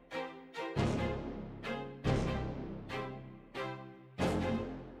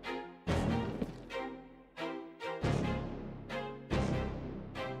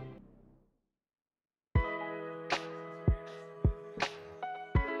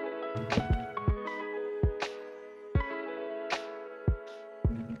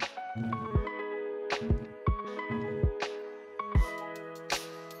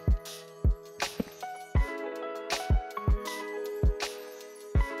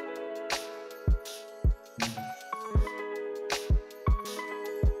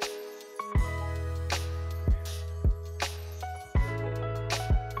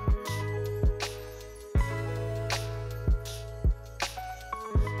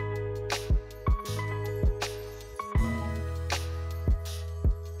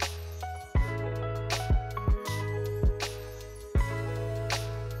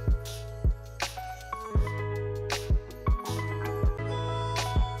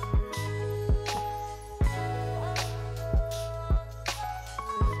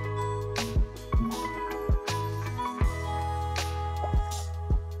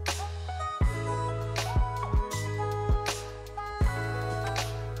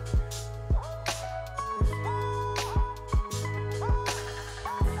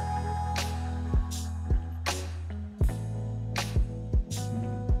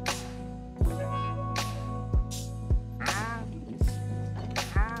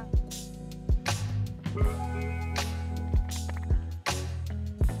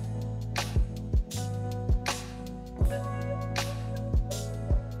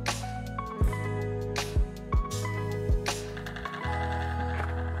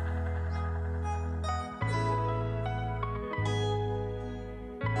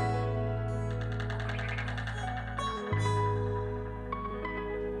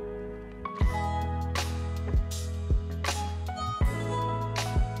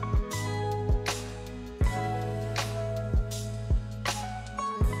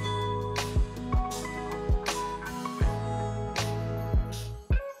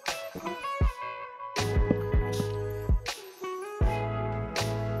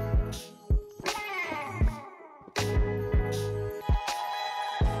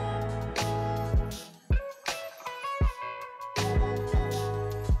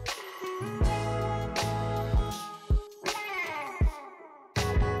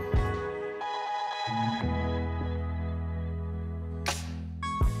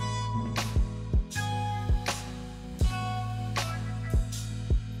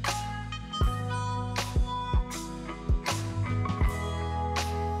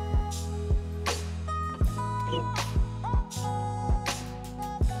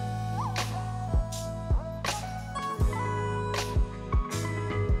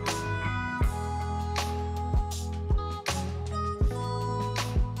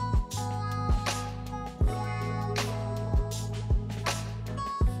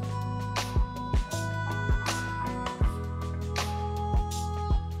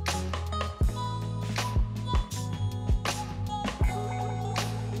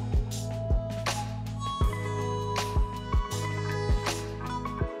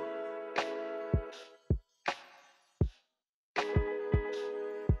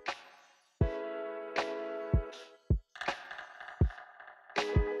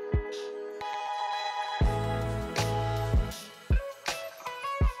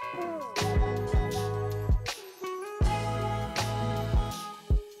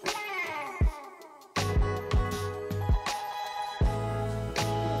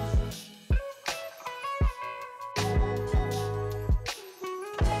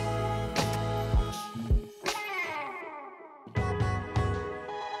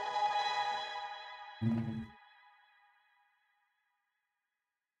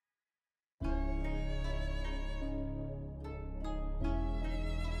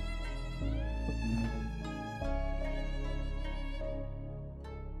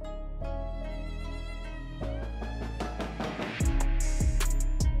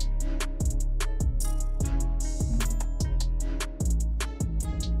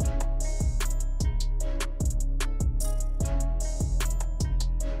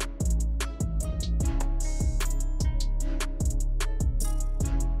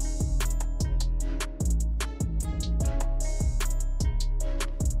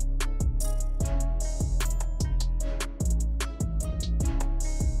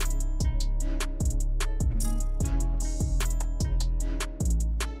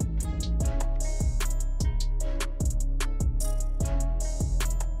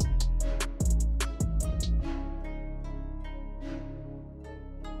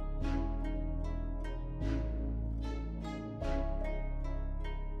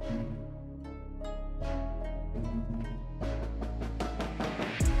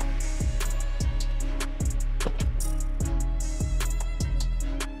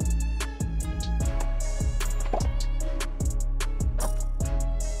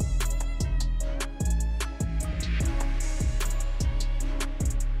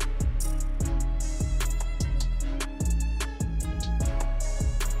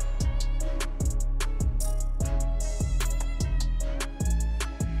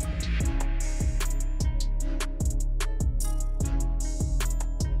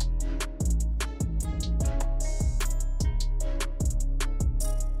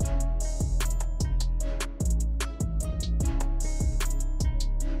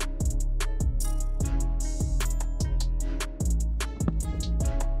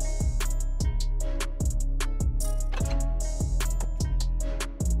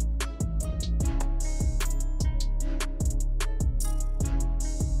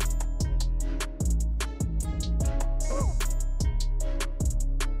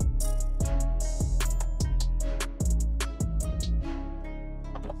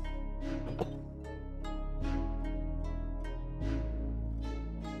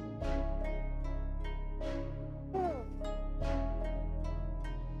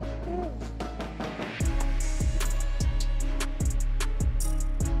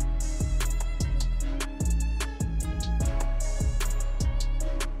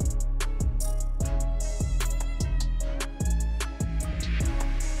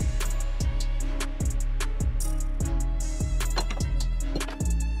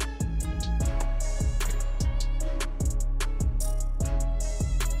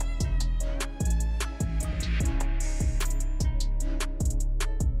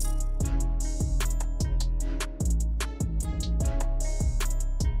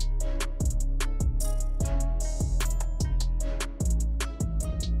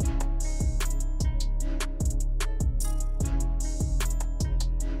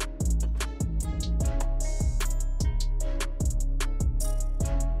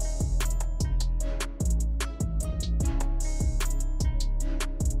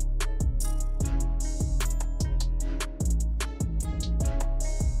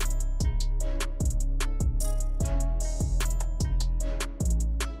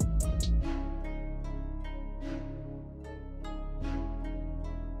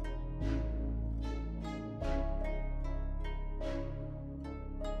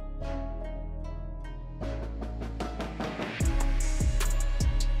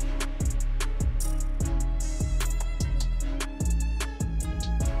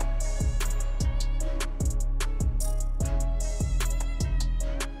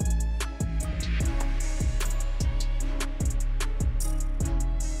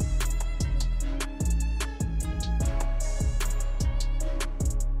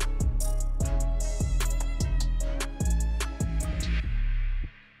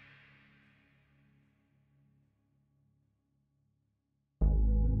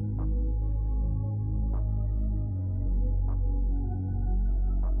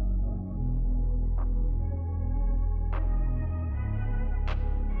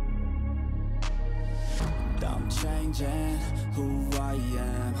 changing who I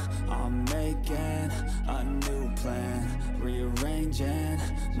am. I'm making a new plan, rearranging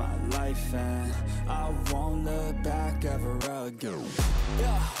my life, and I won't look back ever again.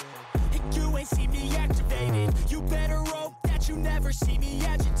 Yeah, you ain't see me activated. You better hope that you never see me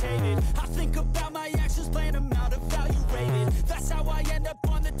agitated. I think about my actions, plan them out, evaluated. That's how I end up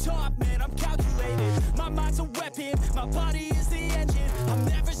on the top, man, I'm calculated. My mind's a weapon, my body is the engine. I'm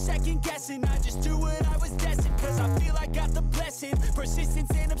never second guessing, I just do what I was destined. Cause I feel I got the blessing,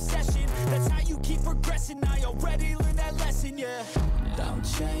 persistence and obsession. That's how you keep progressing, I already learned that lesson, yeah. I'm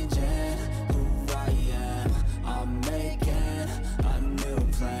changing who I am. I'm making a new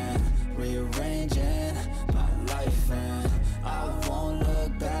plan, rearranging my life, and I won't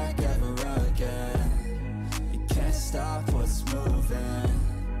look back ever again. You can't stop what's moving.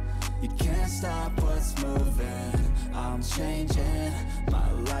 You can't stop what's moving. I'm changing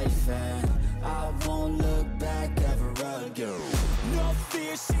my life, and I won't look back ever again. No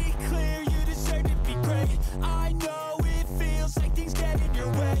fear, see clear, you deserve to be great. I know it feels like things get in your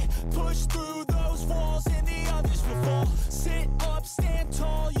way. Push through those walls and the others will fall. Sit up, stand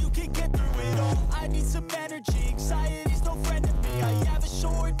tall, you can get through it all. I need some energy, anxiety's no friend to me. I have a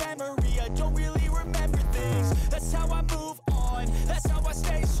short memory, I don't really remember things. That's how I move on, that's how I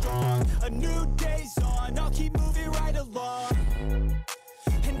stay strong. A new day's on, I'll keep moving right along.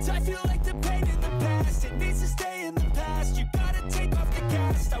 And I feel like the pain in the past, it needs to stay in the past. You gotta take off the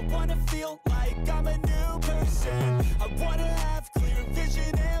cast. I wanna feel like I'm a new person. I wanna have clear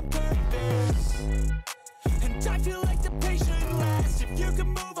vision and purpose. And I feel like the pain shouldn't last. If you can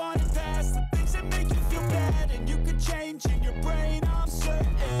move on and past the things that make you feel bad, and you can change in your brain, I'm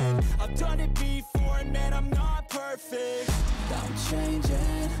certain. I've done it before, and man, I'm not perfect. I'm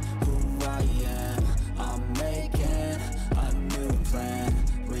changing who I am. I'm making a new plan,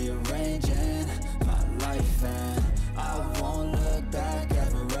 rearranging my life, and I won't look back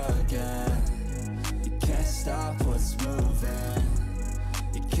ever again. You can't stop what's moving.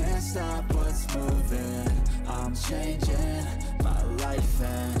 You can't stop what's moving. I'm changing my life,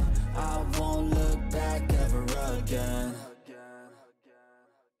 and I won't look back ever again.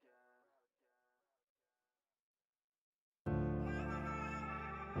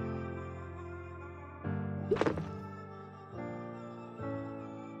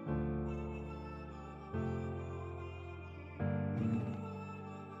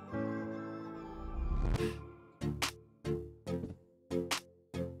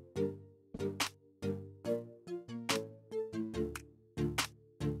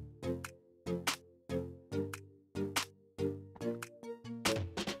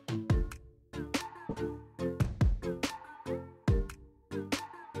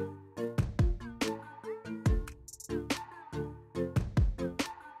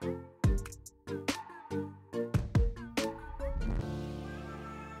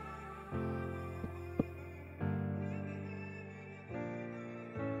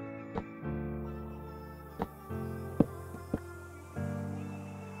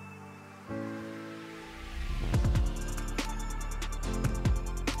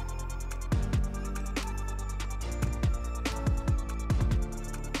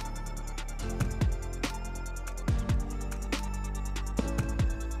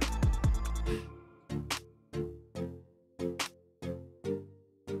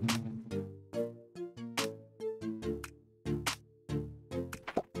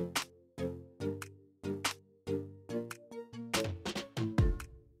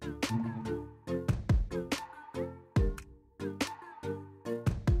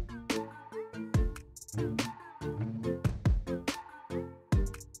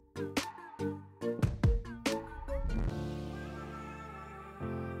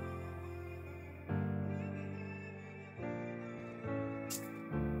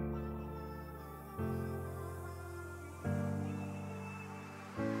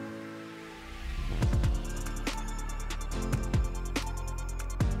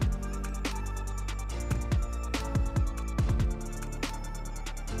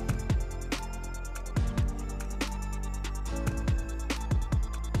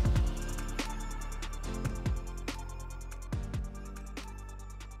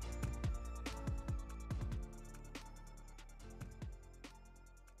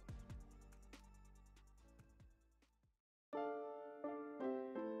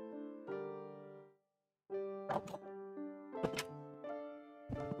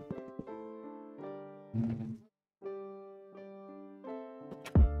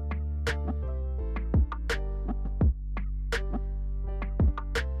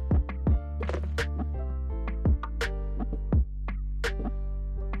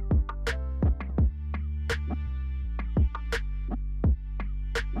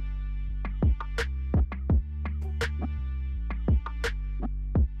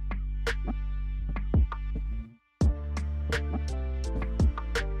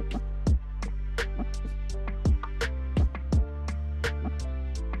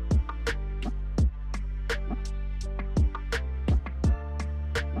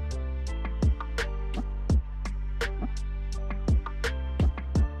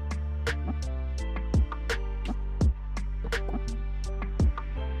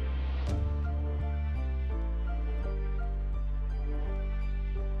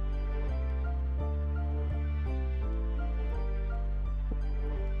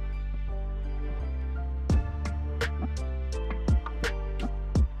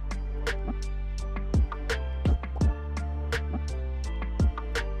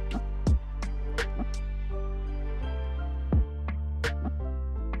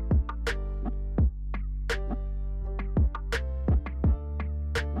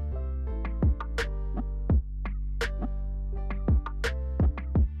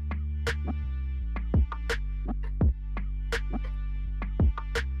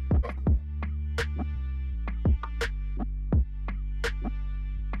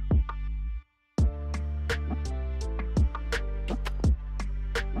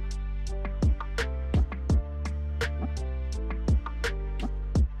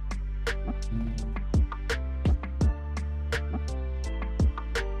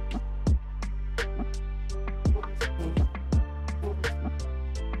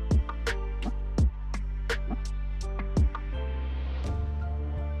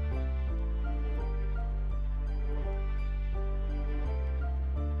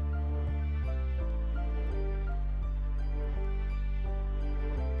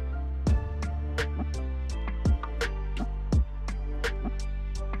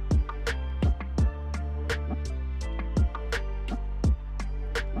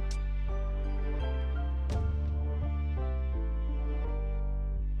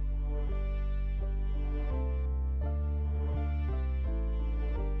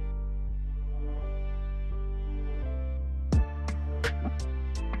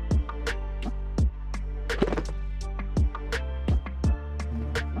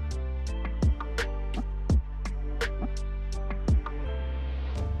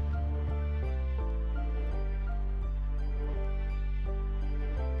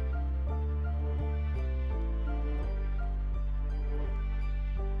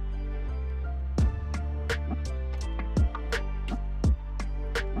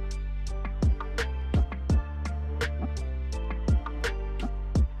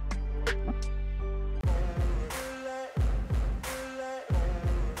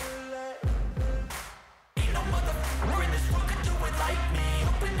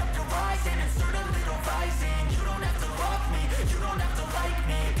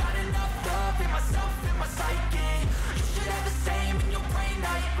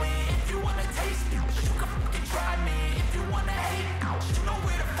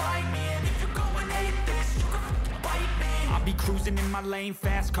 Cruising in my lane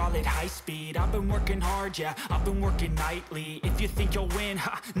fast, call it high speed. I've been working hard, yeah, I've been working nightly. If you think you'll win,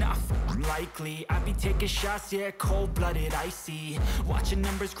 ha, not likely. I be taking shots, yeah, cold-blooded, icy. Watching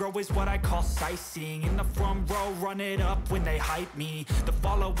numbers grow is what I call sightseeing. In the front row, run it up when they hype me. The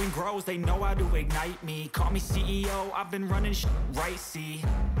following grows, they know how to ignite me. Call me CEO, I've been running right, see.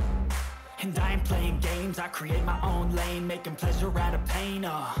 And I ain't playing games, I create my own lane, making pleasure out of pain,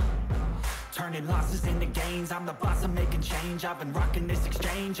 turning losses into gains, I'm the boss, I'm making change. I've been rocking this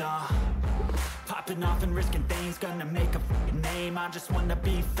exchange, popping off and risking things, gonna make a f***ing name. I just wanna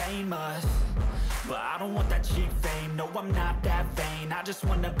be famous, but I don't want that cheap fame. No, I'm not that vain, I just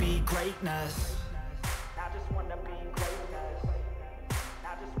wanna be greatness. I just wanna be greatness.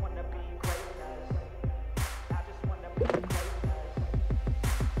 I just wanna be greatness. I just wanna be greatness.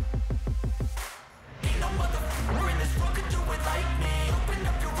 Ain't no motherfucker in this world could do it like me. Open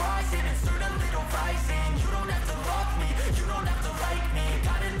up your eyes and insert a little rising. You don't have to love me, you don't have to like me.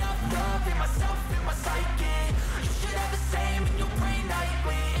 Got enough love in myself, in my psyche. You should have the same in your brain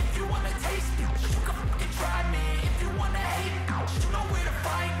nightly. If you wanna taste it, you can fucking try me. If you wanna hate, you know where to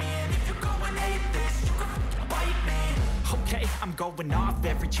find me. And if you go and hate this, you can fucking bite me. Okay, I'm going off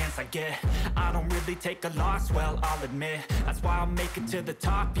every chance I get. I don't really take a loss, well, I'll admit. That's why I'll make it to the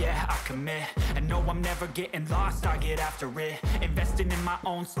top, yeah, I commit. And no, I'm never getting lost, I get after it. Investing in my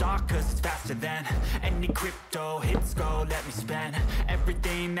own stock, cause it's faster than any crypto hits go, let me spend.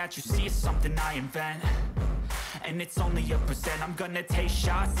 Everything that you see is something I invent. And it's only a percent. I'm gonna take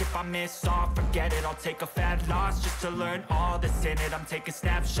shots. If I miss all, forget it. I'll take a fat loss just to learn all that's in it. I'm taking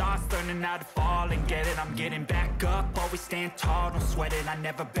snapshots, learning how to fall and get it. I'm getting back up, always stand tall, don't sweat it. I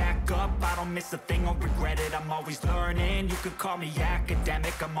never back up, I don't miss a thing or regret it. I'm always learning, you could call me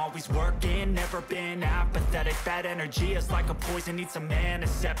academic. I'm always working, never been apathetic. That energy is like a poison, needs some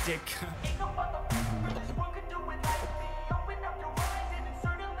antiseptic. Ain't no motherfucker in this world could do it like me. Open up your eyes and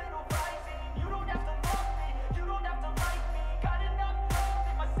insert a little rising. You don't have to love me, you don't have to like me. Got enough love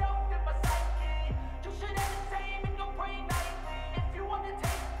in myself, in my psyche. You should have the same in your brain nightly. If you wanna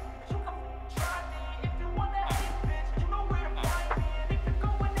taste it, you can try me. If you wanna hate bitch, you know where to find me. And if you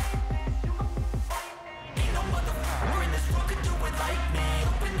go and hate this, you can fight me. Ain't no motherfucker in this world could do it like me.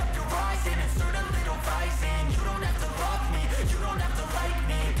 Open up your eyes and insert a little rising. You don't have to love me, you don't have to like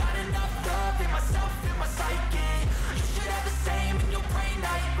me. Got enough love in my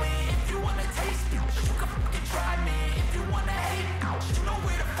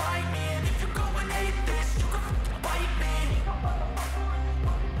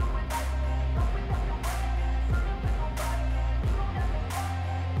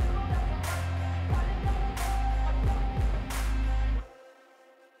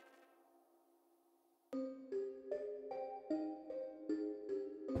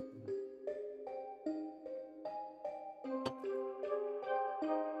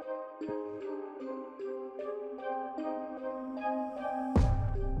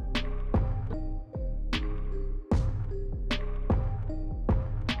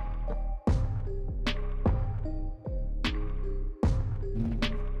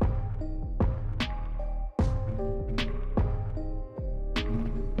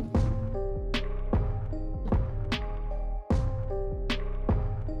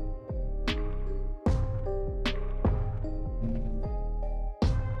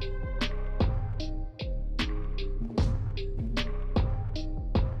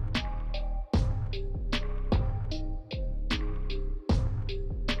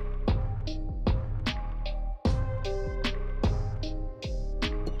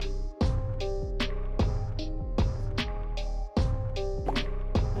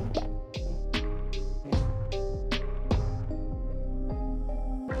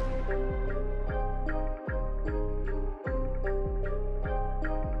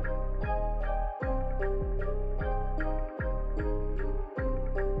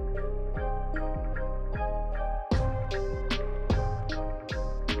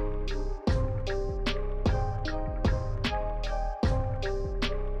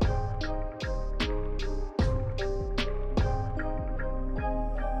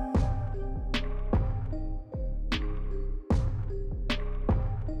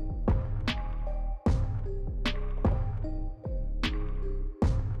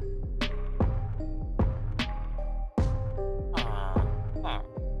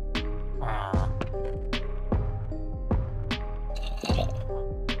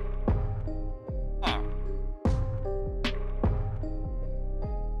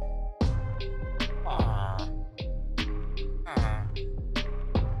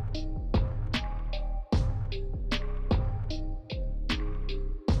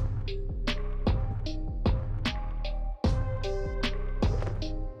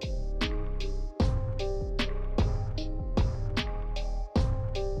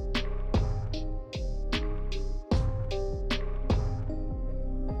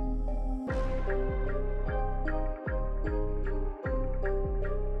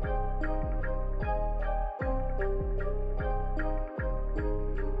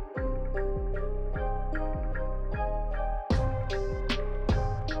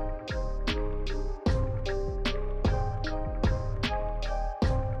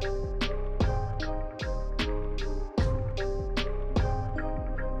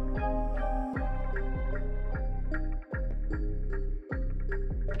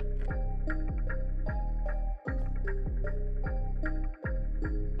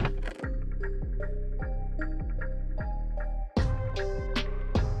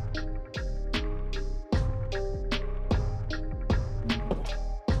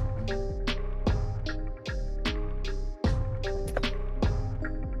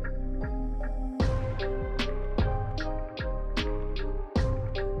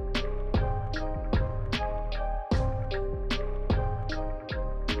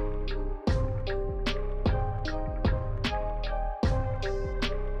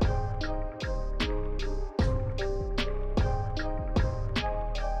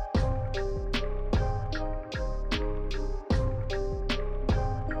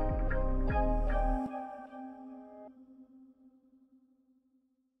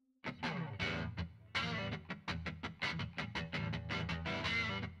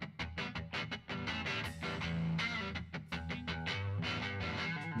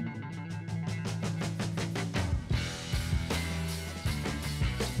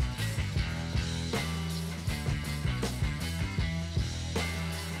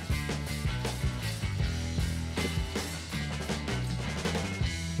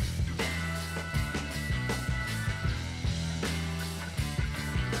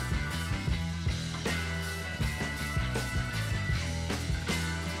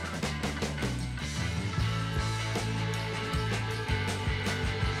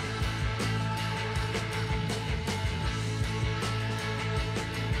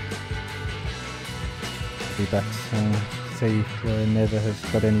that see where Nether has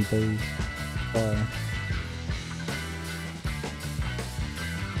got any bees. Bye.